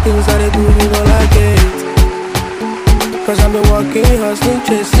so the things that they do, you don't like it. Cause I've been working, hustling,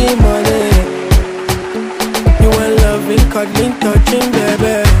 chasing money. You ain't loving, cuddling, touching,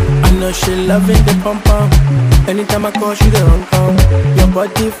 baby. I know she loving the pom-pom. Anytime I call, she the run come. Your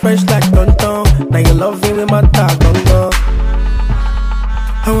body fresh like tonton. Now you loving with my tag on go.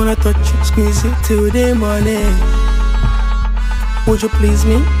 I wanna touch you, squeeze it till the morning. Would you please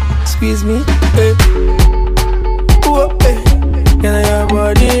me, squeeze me, hey. Whoa, hey. Can I your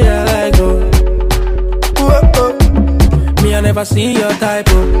body, I like go. Whoa. Me, I never see your type,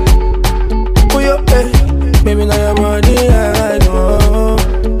 oh. Hey. Baby, now your body, I like go.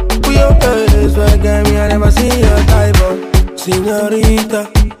 Hey. Swear, girl, me, I never see your type, oh. Señorita,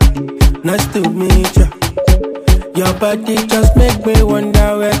 nice to meet ya. Your body just make me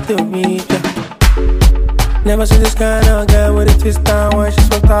wonder where to meet ya. Never seen this kind of girl with a twist on when she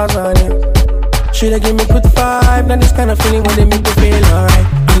sweat on you. She dey give me good vibe, now this kind of feeling when they make me feel alright.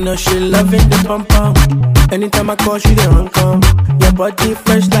 I know she loving the pump pump. Anytime I call, she dey run come. Your body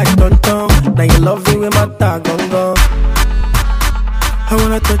fresh like tonton. Now you love me with my tag on go. I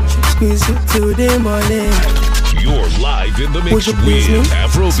wanna touch you, squeeze you till the morning. You're live in the mix with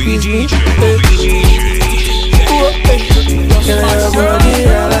Afro BG. Can I have your body?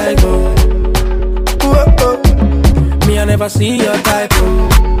 I like me, I never see your type.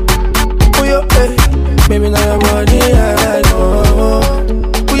 Baby, now your body, I like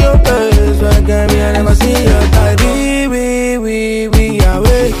so again, me, I never see your type. We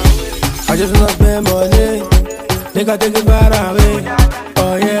away. I just wanna spend money. They got take it far away.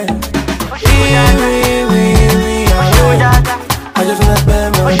 Oh yeah. We away. I just wanna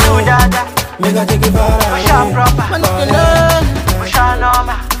spend money. Make her take it far away.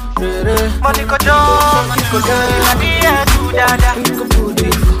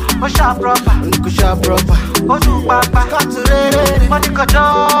 Money go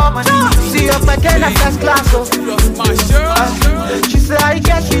down, money go see up my girl at first class, oh. She say I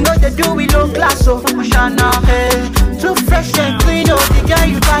guess you know they do with low class, oh. Too fresh and clean, oh. The girl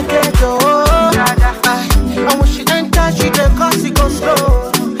you can't get, oh. And when she enter, she dey cause it go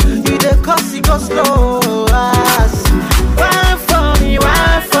slow. You dey cause it go slow.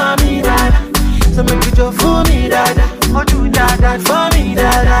 Wine for me, dada. So make it just for me, dada. Oh, do dada for me,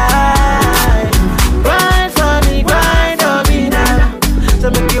 dada. Grind on me, dada. So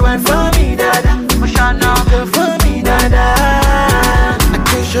make you wine for me, dada. For me, dada.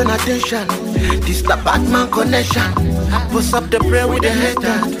 Attention. This the Batman connection. Bust up the brain with the head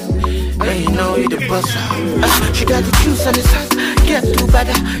down. And you know you the boss. She got the juice on his hands. Get too bad,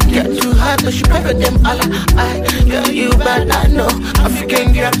 get too hard, but she better them all. Yeah, you bad, I know.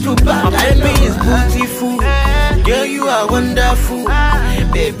 African girl too bad. My baby is beautiful. Girl, you are wonderful.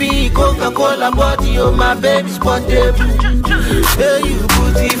 Baby, Coca-Cola body, oh my baby's portable. Girl, you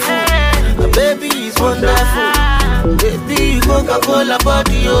beautiful. My baby is wonderful. Baby, Coca-Cola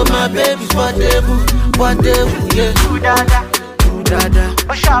body, oh my baby's portable. Portable, yeah. Dada,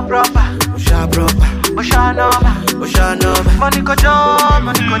 Osha proper, Osha nova. Money go down,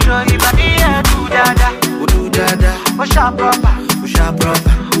 if I hear do dada, Osha proper,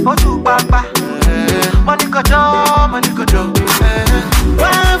 Otu papa. Money go down,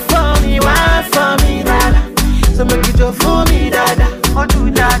 Wine for me, dada. So make it just for me, dada. Otu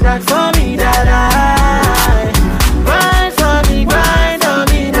dada, for me, dada. Grind on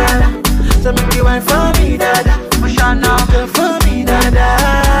me, dada. So make it wine for me, dada. Osha nova, for me, dada.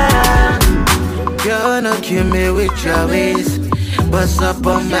 You're not kill me with your ways. Bust up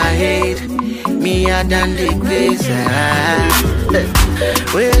on my head. Me I done the grace.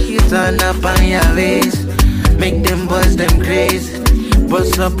 Where you turn up on your ways. Make them boys them crazy.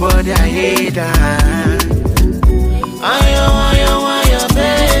 Bust up on their head. I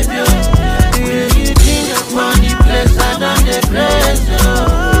baby. Where you think of money place I done the place.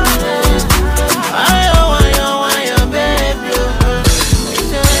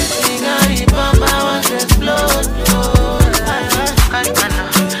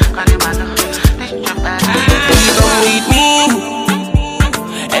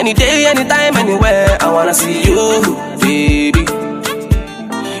 Any day, anytime, anywhere, I wanna see you, baby.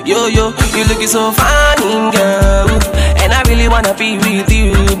 Yo, you looking so fine, girl. And I really wanna be with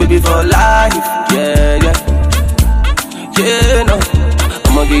you, baby, for life. Yeah, no.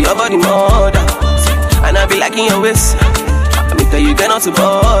 I'ma give your body more down. And I be liking your waist. Let me tell you, get not to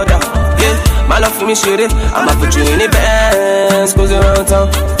bother. Yeah, my love for me, shoot it. I'ma put you in the best, cause around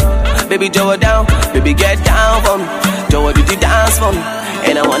town. Baby, Joe down, baby, get down for me. Joe, did you dance for me?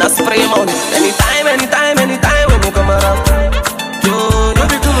 And I wanna spray on it. Anytime when you come around.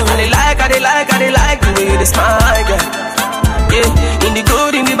 I they like the way they smile, girl. Yeah, in the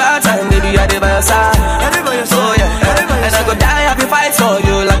good, in the bad time, baby, I dey by your side. Oh yeah, and I go die, I be fight for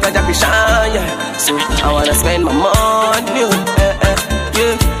you like a Jackie Chan, yeah. So I wanna spend my money, yeah.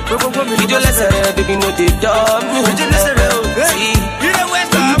 Did you listen, baby, no they dog me. See, you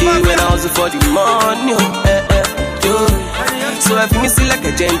did when I was for the money, so I feel me see like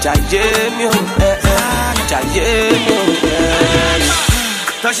a ginger,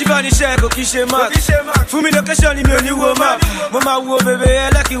 Tashibani share, go kishe mat. Fumi location, me only wo map. Mama wo baby, I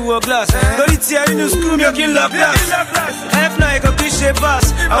like you wo glass. Don't it tear in the school, me kin love glass. F9 go kishe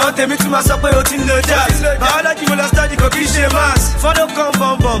pass. I want me to my support out in the jazz. I like you last study go kishe mass. Follow come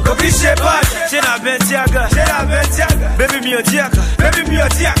bum, go kishe pass. She na bentiaga. Baby me a tiaka.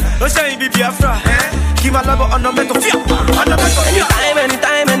 Don't shine be Biafra. Keep my love on the metal.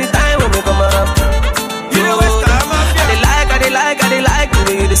 Anytime when we come around. You know what's time, I they like the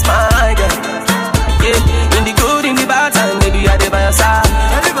way they smile, girl.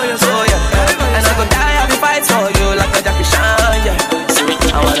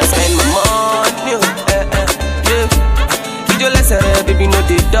 know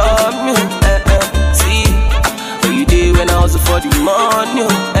they dog me. See, what you did when I was for the money.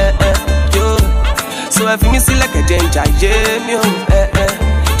 Yo. So I feel me see like a ginger,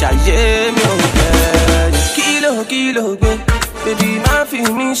 kilo, baby, man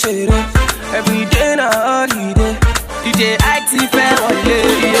feel me share. Every day na holiday. DJ active all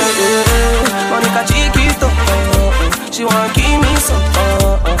day. Monica Chiquito, she want give me some.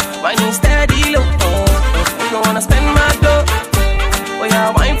 Wine steady low. Don't wanna spend my dough. Oh yeah,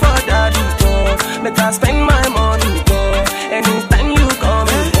 wine for daddy. Make I spend my money. Anytime you come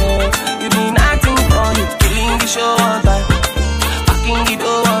in, you been acting funny. Killing the show one time, fucking the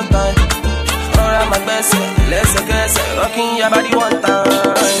door one time. Alright, my best, let's get rocking your body one time.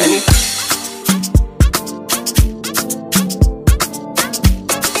 Anytime.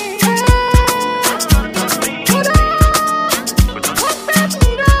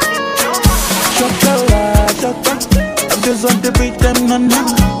 I'm just on the beat them now.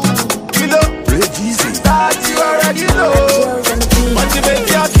 Kilo, that you already know. Motivate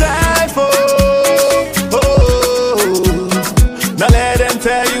yourself, Now let them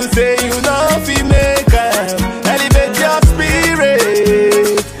tell you, say you know if you make them. Elevate your spirit.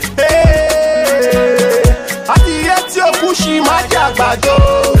 Hey, at the end you're pushing my jagbado.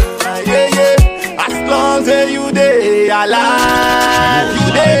 Yeah. As long as you day alive,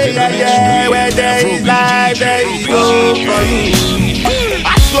 you day, yeah. Where there is life, there is hope for you.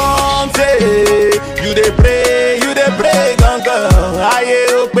 As long as you dey pray, gangan. Aye,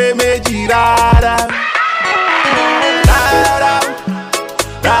 ope meji rara.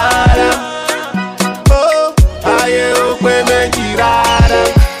 Oh, aye, ope meji rara.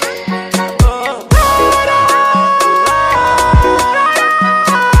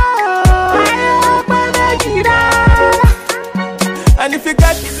 And if you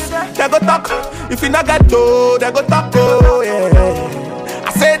get, they go talk. If you not get to, they go talk. Oh, yeah.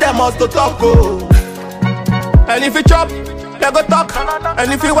 I say they must to talk. Oh. And if you chop, they go talk.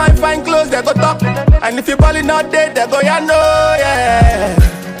 And if you want fine clothes, they go talk. And if you balling out there, they go, yeah, no, yeah.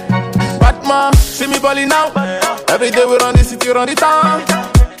 But ma, see me balling now. Every day we run the city, run the town.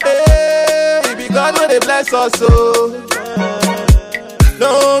 Hey, because when they bless us, so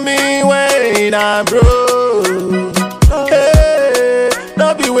know me when I'm broke. Hey,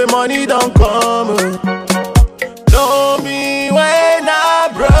 don't be where money don't come. Know me when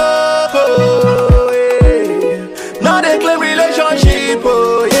I'm broke. Oh, yeah. Now they claim relationship.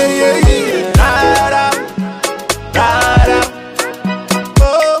 Oh, yeah. Rara.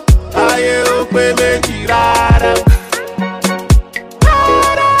 Oh, I hope we make it rara.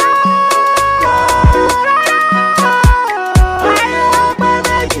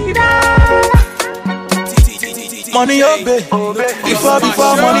 Money obey.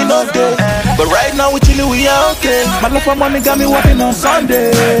 Before money no day. But right now we chillin', we are okay. My love for money got me working on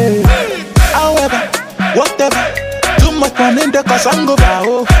Sunday. However, whatever. Too much money in the cause I'm go by.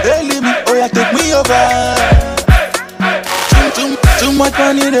 Oh, hey, leave me. Oh, yeah, take me over. Too much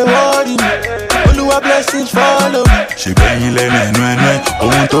money, they worry me. Oluwa blessings follow me. She bring I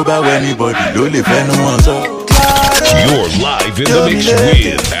want to buy anybody. Don't live anyone so. You're live in the mix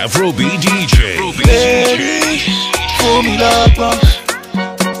with Afrobeat DJ.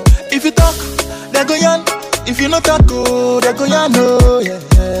 If you talk, they go yan. If you not talk, they go yan. Oh, yeah.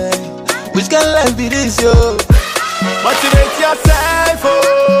 Which can life be this, yo? Motivate yourself,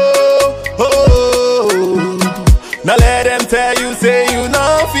 Now let them tell you, say you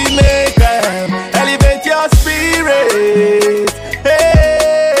know if you make them. Elevate your spirit.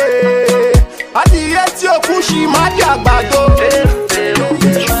 Hey, at the end you're pushing my jagbado.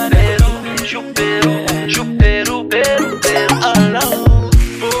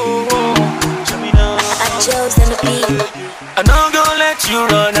 I'm not gonna let you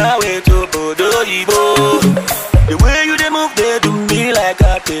run away to Bodo-Ibo. The way you they move, they do me like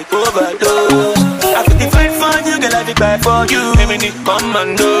I take overdose. I feel the fight for you, girl, I feel bad for you. Maybe the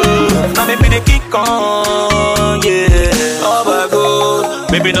commando, now maybe they kick on, yeah. Oh my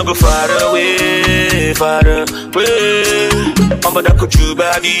God, maybe not go far away. I'm gonna go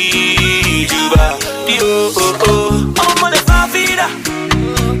Juba, I'm on the Fafida.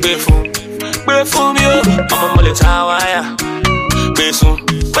 Pray for me, I'm on the tower. Besu,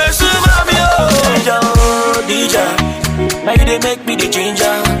 mami, oh, DJ. Now you they make me the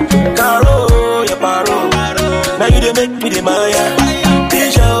ginger. Caro, ya paro. Now you they make me the Maya.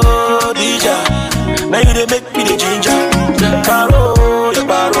 DJ, oh, DJ. Now you they make me the ginger. Caro, ya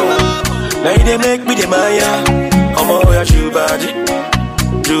paro. Now you they make me the Maya. I'm all ya Jubadi.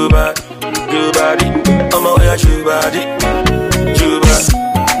 I'm all ya Jubadi.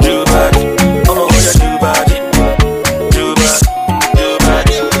 I'm all ya Jubadi.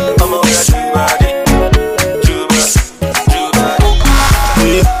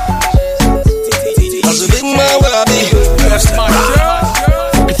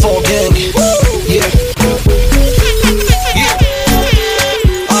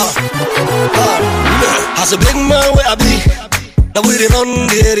 As a big man where I be, now we run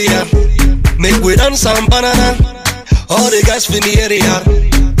the area. Make we dance some banana. All the guys in the area.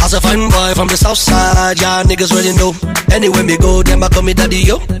 As a fine boy from the south side, yeah, niggas already know. Anywhere me go, them I call me daddy,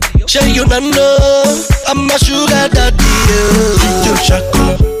 yo. Sure you not know, I'm a sugar daddy, yo.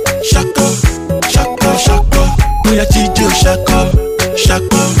 Shaka, shaka, shaka, shaka. Oh yeah, Chijo shaka,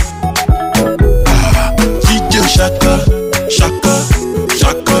 shaka. Chijo shaka, shaka,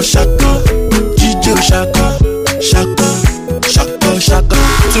 shaka, shaka. Chijo shaka, shaka, shaka, shaka.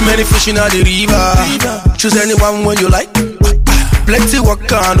 Too many fish in the river. Choose anyone when you like. Plenty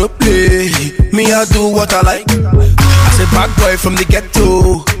work on no play. Me I do what I like. As a bad boy from the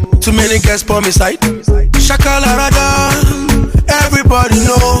ghetto, too many girls for me side. Shaka la rada, everybody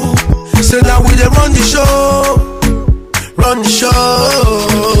know. So now we dey run the show, run the show.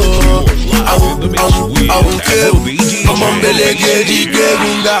 I won't care. I'm on belly gedi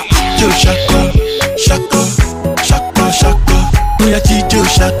gegunga. Jo shaka, shaka, shaka, shaka. Oya chijo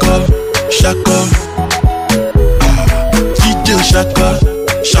shaka, shaka. Shaka,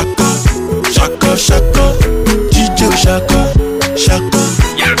 shaka, shaka, shaka. Chijo shaka, shaka,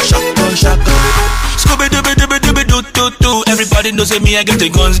 shaka, shaka. Scooby dooby dooby dooby doo doo doo. Everybody knows me, I get the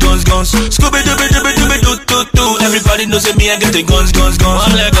guns, guns, guns. Scooby dooby dooby dooby doo doo doo. Everybody knows me, I get the guns, guns, guns.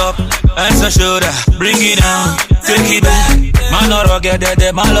 One leg up, hands on shoulder, bring it down, take it back. Man not rugged,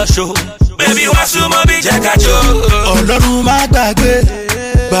 they man lost show. Baby, what's your mobby, Jack at you? Ọlọ́run má gbàgbé,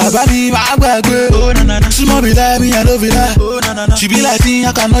 bàbá mi má gbàgbé. Súnmọ́ mi láì mi, I love you láì. She be like me,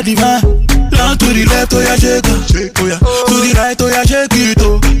 I cannot deny. Down to the left, oh yeah, shake it. To the right, oh yeah, shake it.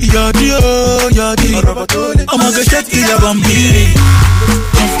 Yodi, oh, yodi. I'ma go shake it, I'm bambini.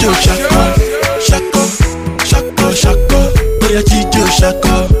 Chijo shaka, shaka, shaka, shaka. Oh yeah, chijo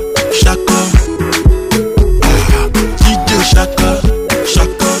shaka, shaka. Chijo shaka,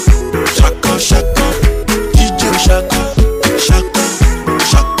 shaka, shaka, shaka. Chijo shaka, shaka,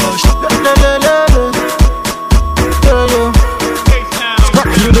 shaka, shaka.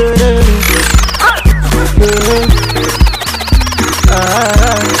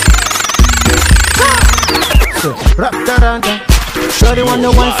 Shorty want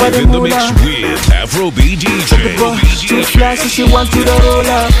the one for the in the mix moolah. with Afro BDJ. Too flashy, she wants to the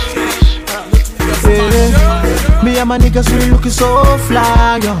roller. Yeah. Me and my niggas really looking so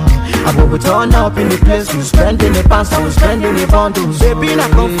fly, yeah. And when we turn up in the place, we spending the pants and we spending the bundles. Baby, I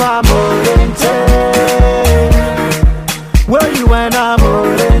come from Oriente. Where you and I'm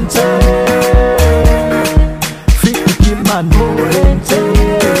Oriente. Fit to kill man Oriente.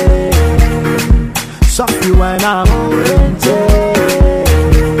 Soft you and I'm Oriente.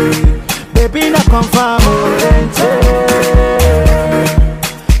 Baby, I come from Oriente.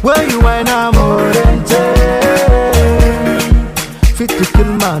 Where you and I'm Oriente. Fit to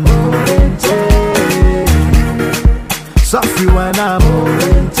kill man Oriente. Soft you and I'm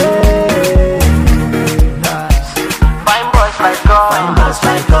Oriente. Fine boys like us, fine boys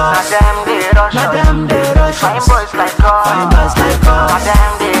like us. Now them they rush, fine boys like us, fine boys like us. Now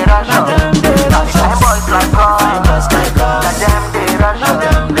them they rush, fine boys like us, fine boys like us. Now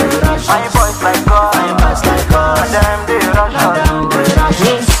them they rush, fine boys like us, fine boys like us. Now them they rush,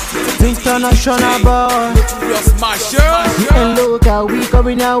 international boy. And look how we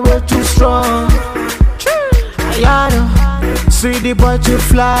coming out, we're too strong. See the boy to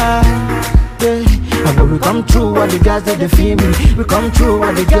fly. Yeah. And when we come through, what the guys that they feel me. We come through,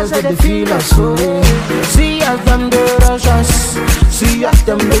 what the girls that they feel us. So yeah. See us them they rush us. See us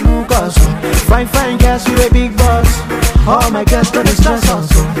them they look us. Fine girls with a big boss. All my girls gonna stress us.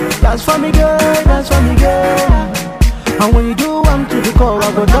 That's for me girl, that's for me girl. And when you do one to the core,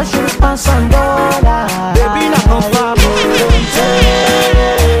 I go dash you pants and dollars. Baby, now come from Oriente.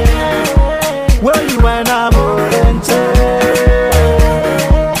 Where you and I'm Oriente.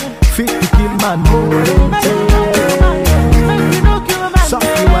 Fit to kill man Oriente. Soft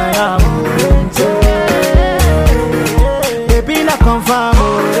you and I'm Oriente. Baby, now come from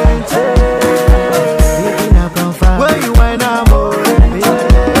Oriente. Baby, now come from where you and I'm Oriente.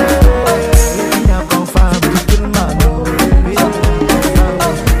 Baby, now come from to kill man.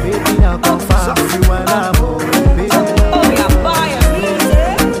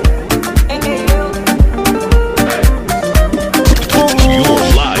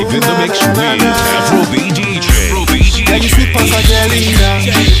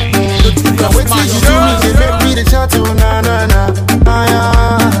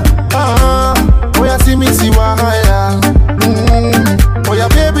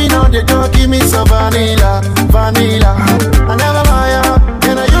 Vanilla, I never higher,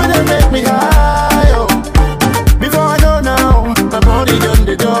 and you they make me high. Before I know now, my body done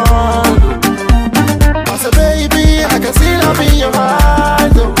the done.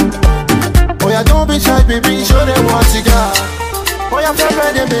 yeah,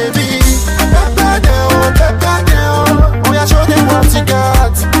 pepper them, baby. Pepper them, pepper them. Oh, yeah, show them what you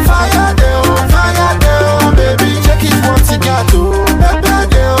got. Fire them, baby. Check it what you got, oh. Pepper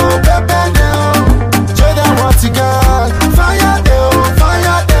them, pepper them. Show them what you got. Fire them.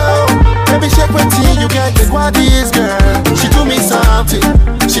 Baby, check what you get. Look what this girl. She do me something.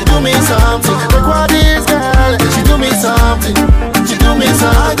 Look what this girl. She do me something.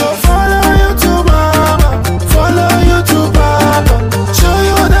 I go follow you to mama, follow you to papa. Show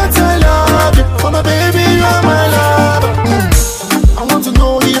you that I love you. Oh my baby, you are my lover. I want to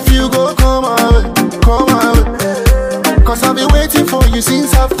know if you go come my way. Cause I've been waiting for you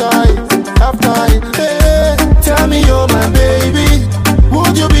since after it. Hey, tell me you're my baby.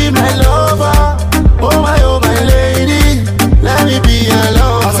 Would you be my lover? Oh my lady. Let me be your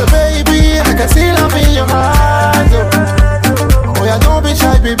lover. I said, baby, I can see love in your eyes. Oh yeah, don't be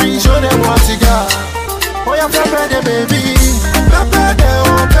shy, baby. Show them what you got. Oh yeah, pepper them, baby. Pepper them.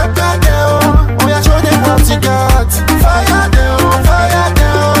 Oh yeah, show them what you got. Fire them,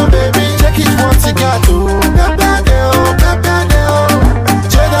 baby. Check it what you got. Oh, pepper them.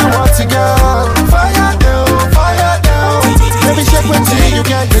 Show them what you got. Fire them. Baby, check what you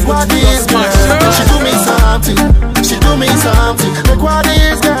get. Look what this girl. She do me something. Look what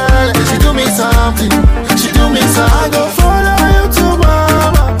this girl. She do me something. I go follow you to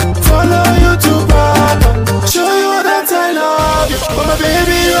mama, follow you to papa. Show you that I love you. Oh my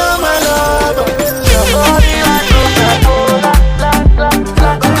baby, you are my lover. Your body like Coca-Cola,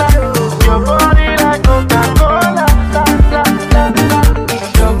 your body like Coca-Cola,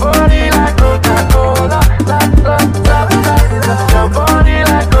 your body like Coca-Cola, your body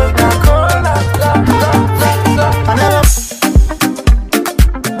like Coca-Cola.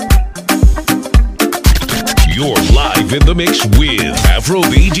 You're live in the mix with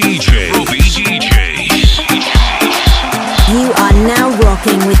Afrobeat DJ. You are now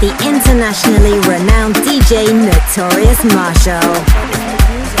rocking with the internationally renowned DJ Notorious Marshall.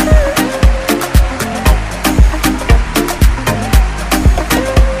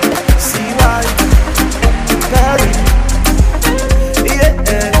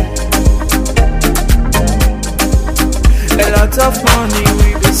 Of money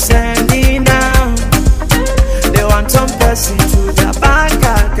we be sending down. They want some person to their bank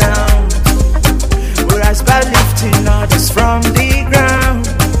account. We rise by lifting others from the ground,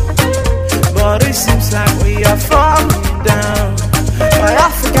 but it seems like we are falling down. My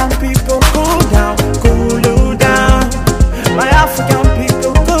African people cool down. My African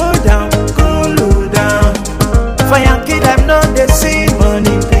people cool down. For Yankee them know they see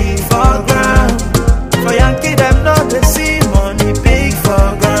money big for ground. For Yankee them know they see money big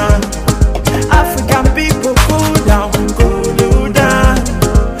for ground. African people cool down.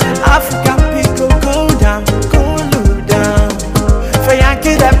 African people cool down. For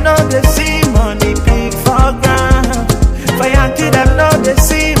Yankee them know they see money big for ground. For Yankee them know they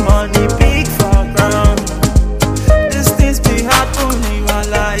see money big for ground. These things be happening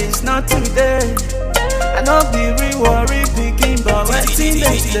while it's not today. I know be worry picking, but when it's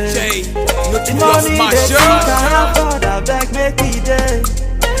day. The money they think I have got, I beg make it day.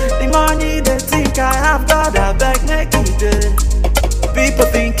 The money they think I have got, I beg make it day. People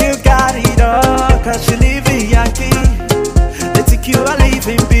think you got it all, cause you live in Yankee. They think you are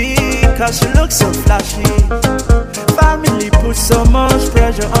living big, cause you look so flashy. Family put so much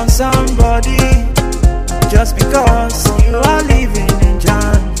pressure on somebody, just because you are living in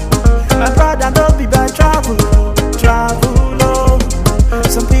John. My brother don't be by travel.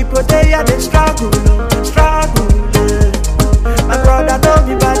 Some people they struggle. My brother don't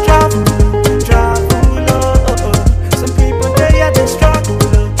be by travel. Some people they struggle.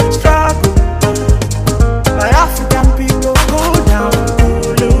 My African people cool down.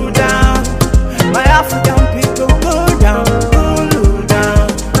 My African people cool down.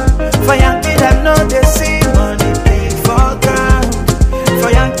 For Yankee them know they see money big for ground. For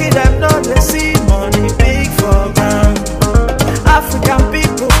Yankee them know they see money big for ground. African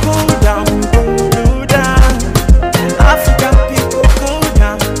people cool down. African people cool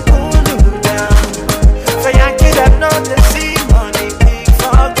down. For Yankee them know they see money big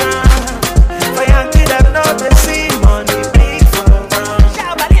for ground. For Yankee them know they see money big for ground.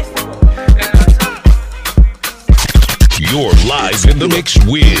 You're live in the mix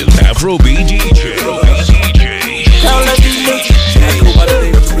with Afrobeat DJ.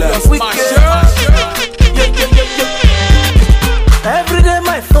 Every day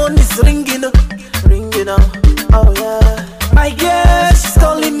my phone is ringing. Oh yeah. My girl, she's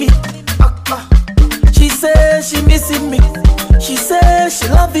calling me. She says she missing me. She says she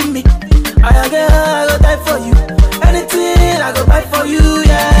loving me. I go die for you. Anything I go buy for you.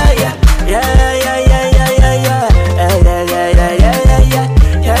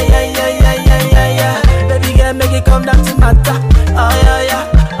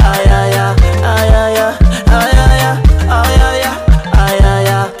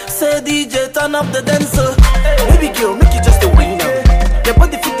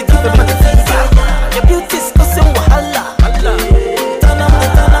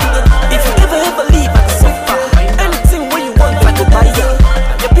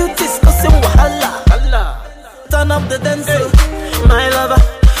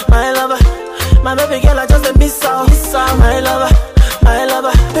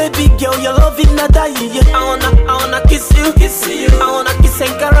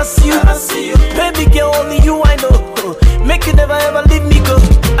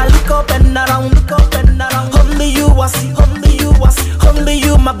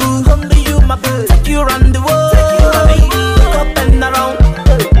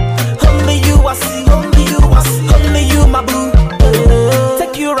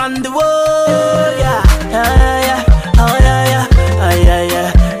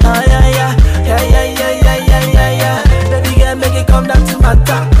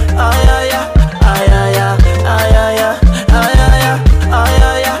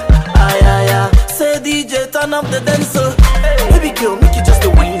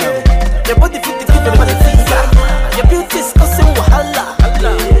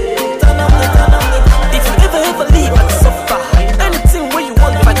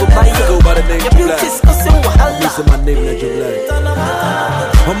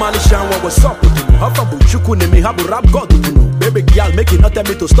 have a rap god, you know. Baby girl, make it not tell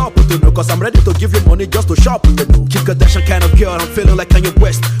me to stop, you know. Cause I'm ready to give you money just to shop, you know. Kim Kardashian kind of girl, I'm feeling like Kanye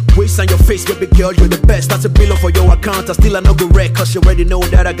West. Waist on your face, baby girl, you're the best. That's a bill for your account, I still no go wreck. Cause you already know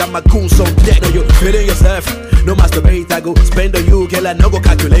that I got my goons on deck. Now you feeling yourself, no masturbate. I go spend on you, girl, I no go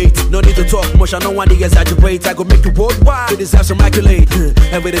calculate. No need to talk much, I don't want to exaggerate. I go make you worldwide, you deserve some accolade.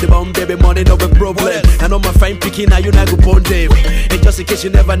 And with the bomb, baby, money no big problem. I know my fine picking, now you not go bone them. And just in case you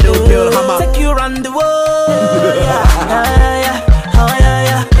never know, girl, how take you around the world. Yeah. Oh yeah, yeah.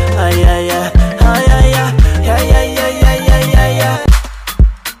 Oh yeah, yeah. Oh yeah, yeah. Yeah, yeah, yeah, yeah, yeah, yeah, yeah.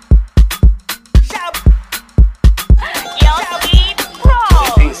 Yo, sweet bro.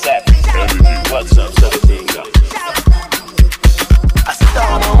 What's up, 17 guys? I sit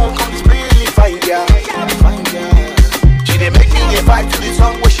down at home, come this pretty fine girl. She dey make me dey vibe to the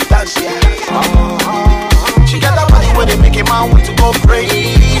song where she dance, yeah. She got that body where they make a man want to go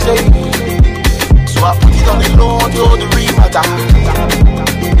crazy. So I put it on the low to the real matter.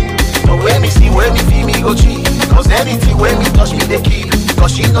 So when me see, when me feel, me go cheat. Cause anything when me touch me, they keep.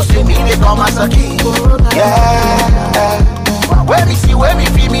 Cause she know say me, they come as a key. Yeah. When me see, when me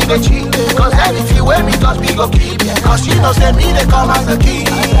feel, me they cheat. Cause anything when me touch me, go keep. Cause she know say me, they come as a key.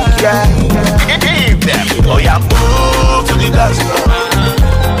 Yeah. Oh yeah, move to the dance floor.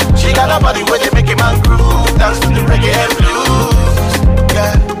 She got a body where they make a man groove. Dance to the reggae and blues.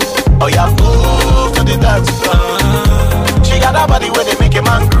 Yeah. Oh yeah, move to the dance floor. She got a body where they make a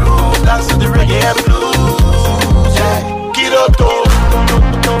man groove. Dance to the reggae and blues. Yeah. Kiroto.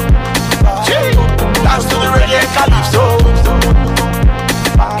 Dance to the reggae and calypso.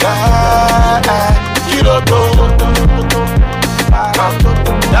 Yeah. Kiroto.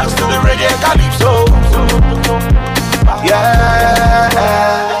 Dance to the reggae and calypso. Yeah.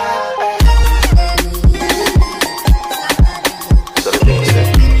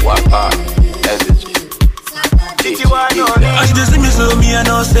 As you see me, so me, I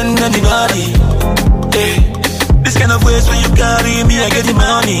don't send anybody. Hey. This kind of ways when you carry me, I get the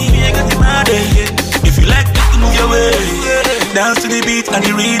money. Hey. If you like it, move your way. Dance to the beat and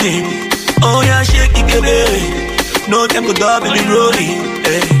the rhythm. Oh yeah, shake it, baby. No time to double the rolling.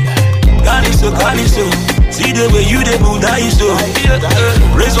 Hey. Caliso. See the way you dey move, that is so.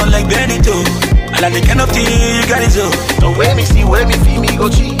 Raise one like Benito. I like the kind of thing you got it so. So when me see, when me feel, me go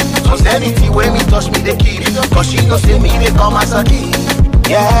cheat. Cause anything when me touch me, they keep. Cause she know say me, they come as a key.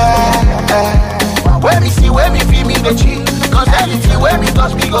 Yeah. When me see, when me feel, me they cheat. Cause anything when me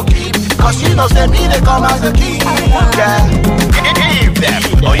touch me, go keep. Cause she know say me, they come as a key. Yeah. Give them.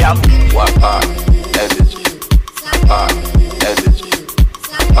 Oh yeah. What part? Energy. Part. Energy.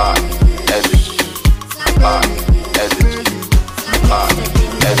 Part. Energy. Part. Energy. Part.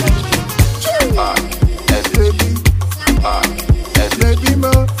 Energy. Part. Energy. Part. Baby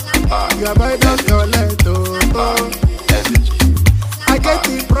mo, you are my doctor, energy. I get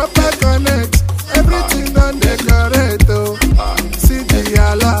the proper connect, everything on the correct, see the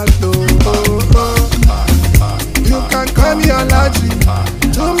alert, you can call me allergy,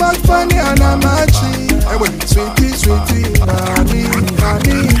 too much funny and I'm matchy. Sweetie, honey,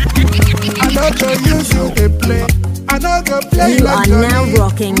 I don't go use you to play. You are now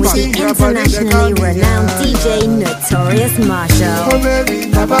rocking with the internationally renowned DJ Notorious Marshall. Oh baby,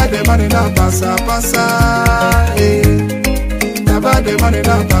 never the money na pasa. Never the money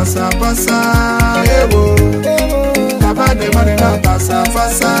na pasa. Never the money na pasa.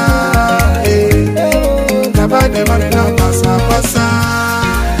 Never the money na pasa.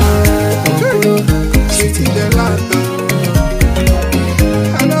 Sweetie the land,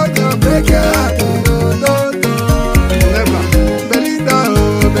 I know go break your heart.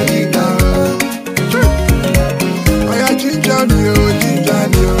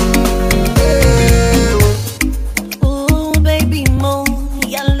 Oh baby mo,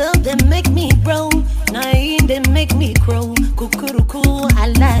 your love they make me grow. Nine they make me grow. Kukuruku, I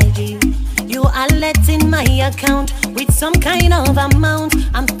like you. You are letting my account with some kind of amount.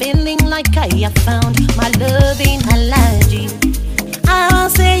 I'm feeling like I have found my loving allergy. I'll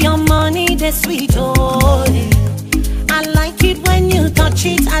say your money the sweet oh. I like it when you touch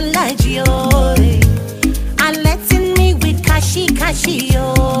it, I like you. I letting me with kashi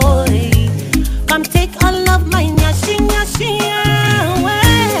oh. Come take all of my nyashi away.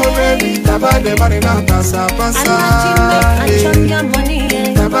 Oh baby, never the money na pasa. I chop your money,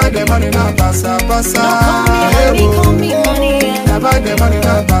 yeah. Never the money na pasa. Don't call me money, yeah. Never the money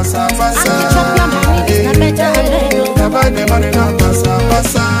na pasa. I chop your money, it's not better. Never the money na pasa.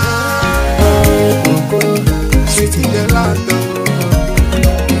 Sweetie the land,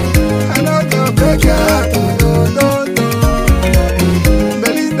 I know go break your heart.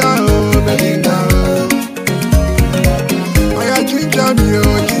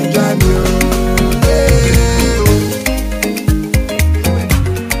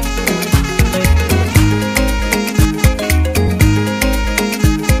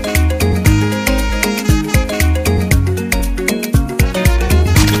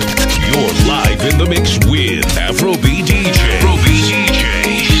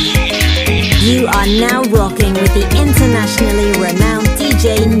 are now rocking with the internationally renowned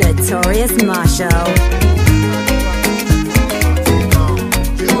DJ Notorious Marshall.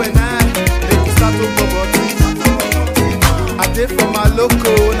 You and I, make we start to go body. I did for my loco,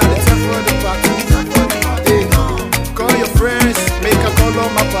 now the time for the party. Hey, call your friends, make a call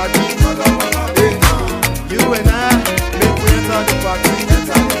on my party. Hey, you and I, make we enter the party.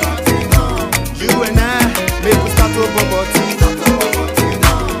 You and I, make we start to go body.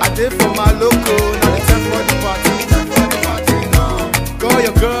 I did for my loco, now the time for the party. Call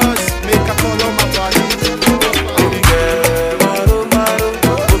your girls, make a call on my party. Baby girl, maro maro,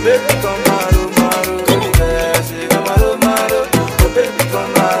 oh baby come maro maro. Baby girl, say come maro maro, oh baby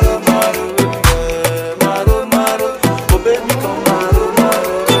come maro maro. Baby girl, maro maro, oh baby come maro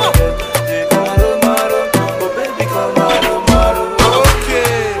maro. Say come maro maro, oh baby come maro maro.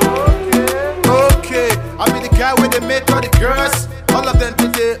 Okay, I be the guy where they make all the girls, all of them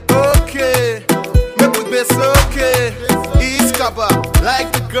think they okay. Make we be okay. East cover,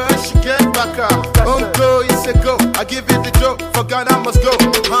 like the girl, she get back up. Go, it's a go. I give it the dope. For God, I must go.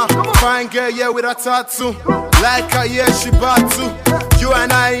 Fine girl, yeah, with a tattoo. Like her, yeah, she bad too. You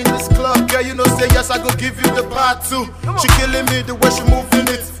and I in this club, girl, you know, say yes, I go give you the part too. She killing me the way she moving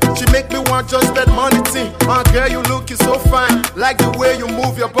it. She make me want just spend money thing. Girl, you looking so fine. Like the way you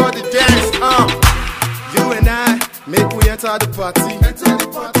move your body dance. You and I, make we enter the party. Enter the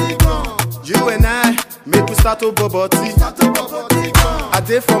party, come. You and I, make we start to bubble-tea. I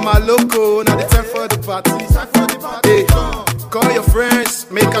did for my loco, now the time for the party. Hey, call your friends,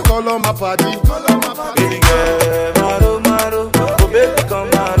 make a call on my party. Baby girl, maro maro, oh baby come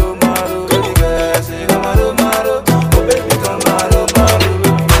maro maro. Baby girl, say come maro maro, oh baby come maro maro.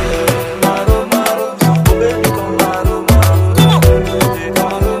 Maro maro, oh baby come maro maro. Come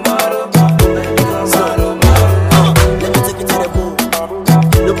maro maro, oh baby come maro maro. Let me take it to the moon.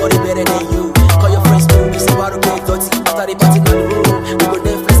 Nobody better than you. Call your friends too. We say baro get dirty. After the party in the room, we go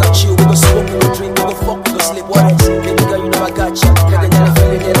Netflix and chill. We go smoke, we go drink, we go fuck, we go sleep. What else? Baby girl, you know I got ya. Get it, I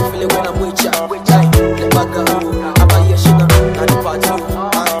feel it when I'm with ya. Like, let my girl go. I'm a year sugar, not the party.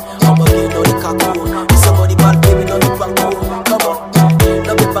 I'm a kid, no the caco. Somebody bad baby, no the banco. Come on,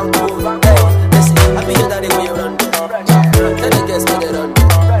 no the banco. Hey, listen, I be your daddy when you run. Tell the girls when they run.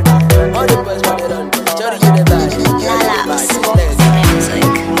 All the boys when they run. Johnny, you the bad.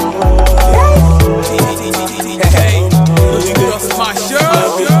 My shirt.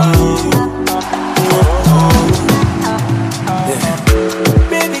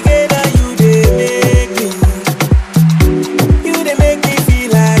 Baby girl, now you dey make me feel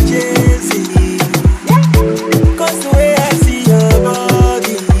like Jay-Z. 'Cause the way I see your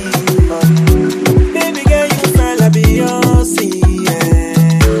body, baby girl, you fine like Beyonce. You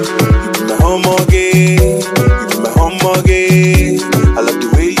be my homoge, you be my homoge. I love the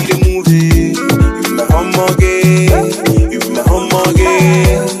way you dey move it. You be my homoge, you be my homoge,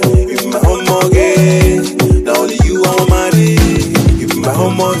 you be my homoge. Not only you, I'm married. You be my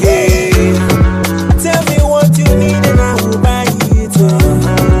homoge. Tell me what you need and I will buy it.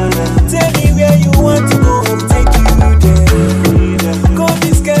 Tell me where you want to go, I'll take you there. Got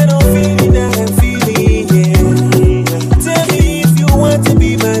this kind of feeling that I'm feeling, yeah. Tell me if you want to be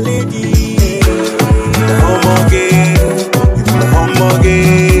my lady. You be my homoge, you be my homoge.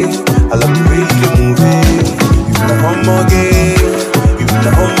 I love the way you move it. You be my homoge, you be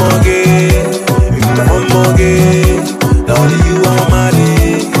my homoge, you be my homoge. Not only you, I'm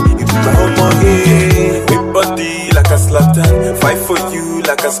married. You be my homoge. Big body like a Zlatan, fight for you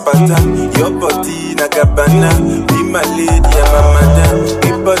like a Spartan. Your body like a banana, be my lady and my madam.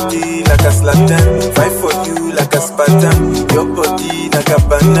 Big body like a Zlatan, fight for you like a Spartan. Your body like a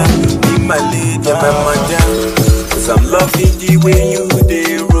banana, be my lady and my madam. 'Cause I'm loving the way you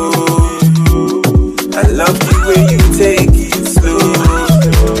dey roll. I love the way you take it slow.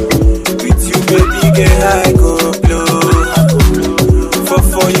 With you, baby, get high, go blow.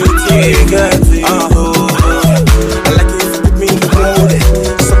 For you, take it. I like it if you put me in the mood.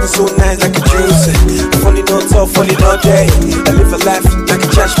 Something so nice like a juice. Funny no talk, funny no day. I live a life like a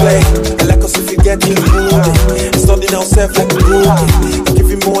trash play. I like us if you get in the mood. It's nothing else like a movie. I give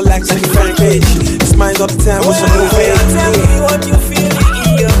you more likes than a fan page. It's mine all the time, what's your movie? Tell me what you feel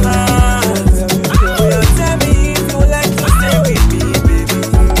in your heart. Tell me if you like to stay with me, baby.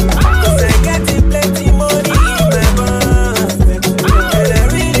 'Cause I got plenty money in my bank. And I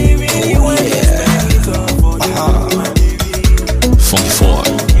really want to spend it all for you, my baby. Funk 4.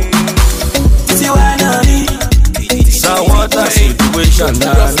 See why not me? So what a situation,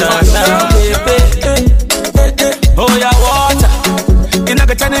 baby. Oh yeah, water. You not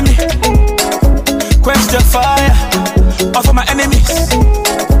gonna tell me. Quench the fire.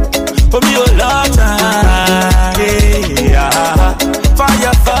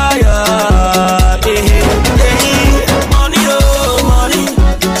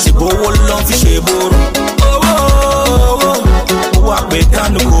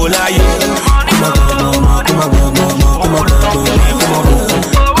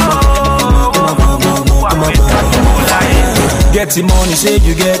 get the money, say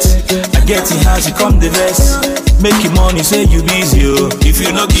you get. I get the house, you come the vest. Make your money, say you busy, oh. If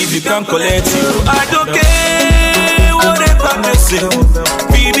you no give, you can't collect you. I don't care whatever they say.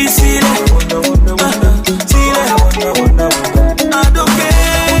 BBC, I don't care whatever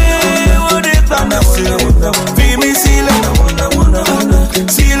they say. BBC,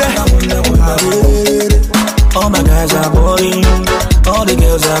 all my guys are balling, all the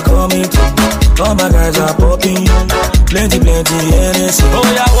girls are coming through. All my guys are popping, plenty NS. Oh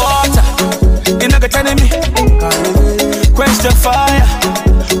yeah, water, you know the enemy. Quench the fire,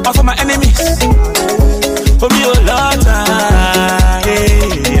 off of my enemies. For me, oh Lord,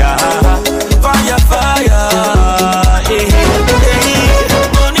 yeah. Fire, fire,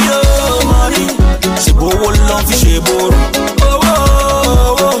 money, oh money. She go long for she borrow.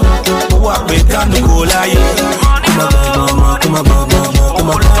 What we can do, go lie. Come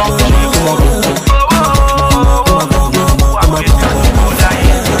on.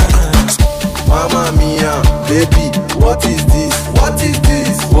 Mamma mia, baby, what is this? What is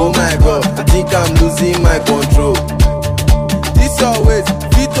this? Oh my God, I think I'm losing my control. This always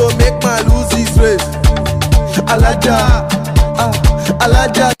fit to make my lose this race. Alaja,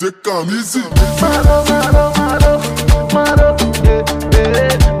 Alaja, take come easy.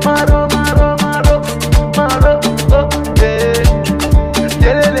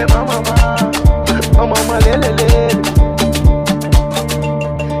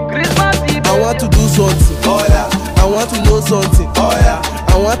 I want to do something, oh yeah. I want to know something, oh yeah.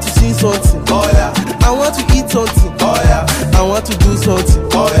 I want to see something, oh yeah. I want to eat something, oh yeah. I want to do something,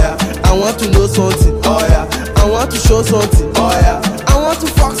 oh yeah. I want to know something, oh yeah. I want to show something, oh yeah. I want to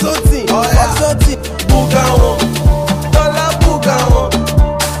fuck something, oh yeah. Fuck something, Bugawon, Dollar Bugawon,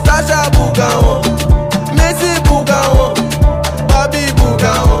 Tasha Bugawon, Messi Bugawon, Bobby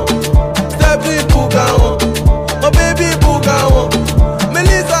Bugawon, Stephanie Bugawon, oh baby Bugawon,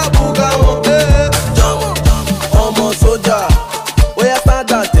 Melissa Bugawon, Omo Soja, oh yeah,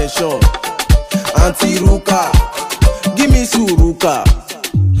 stand attention, Anti-Ruka, give me Suruka,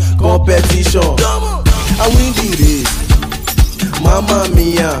 competition, I win the race, Mamma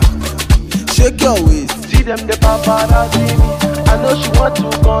Mia, shake your waist. See them the paparazzi me. I know she want to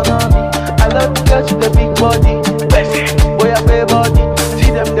corner me. I love the girl with the big body. Oh yeah, big body.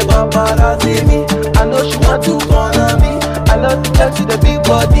 See them the paparazzi me. I know she want to corner me. I love the girl with the big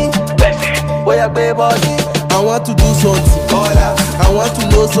body. Oh yeah, big body. I want to do something, oh yeah. I want to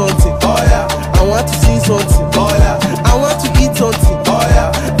know something, oh yeah. I want to see something, oh yeah. I want to eat something, oh yeah.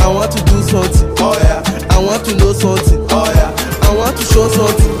 I want to do something, oh yeah. I want to know something, oh yeah. I want to show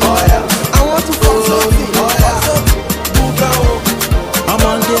something, oh yeah. I want to fuck something, oh yeah. I'm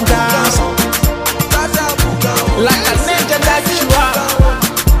on the dance like a ninja that you are.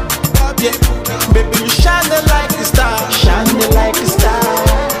 Yeah, baby, you shining like a star, shining like a star.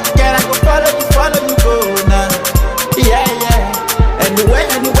 Can I go follow you go now? Yeah, yeah. Anywhere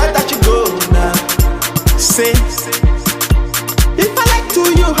that you go now. Say, if I like to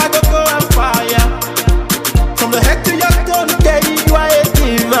you, I go on fire. From the head to your toe, yeah, you are a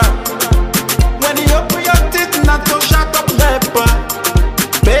diva. When you open your teeth, not to shut up, pepper.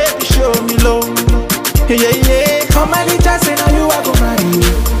 Baby, show me love. Yeah, yeah. How many times say now you are gonna marry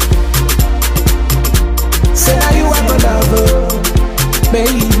you? Say now you are gonna love her.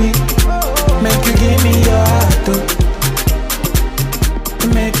 Baby, make you give me your heart.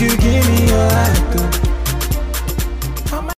 Make you give me your heart.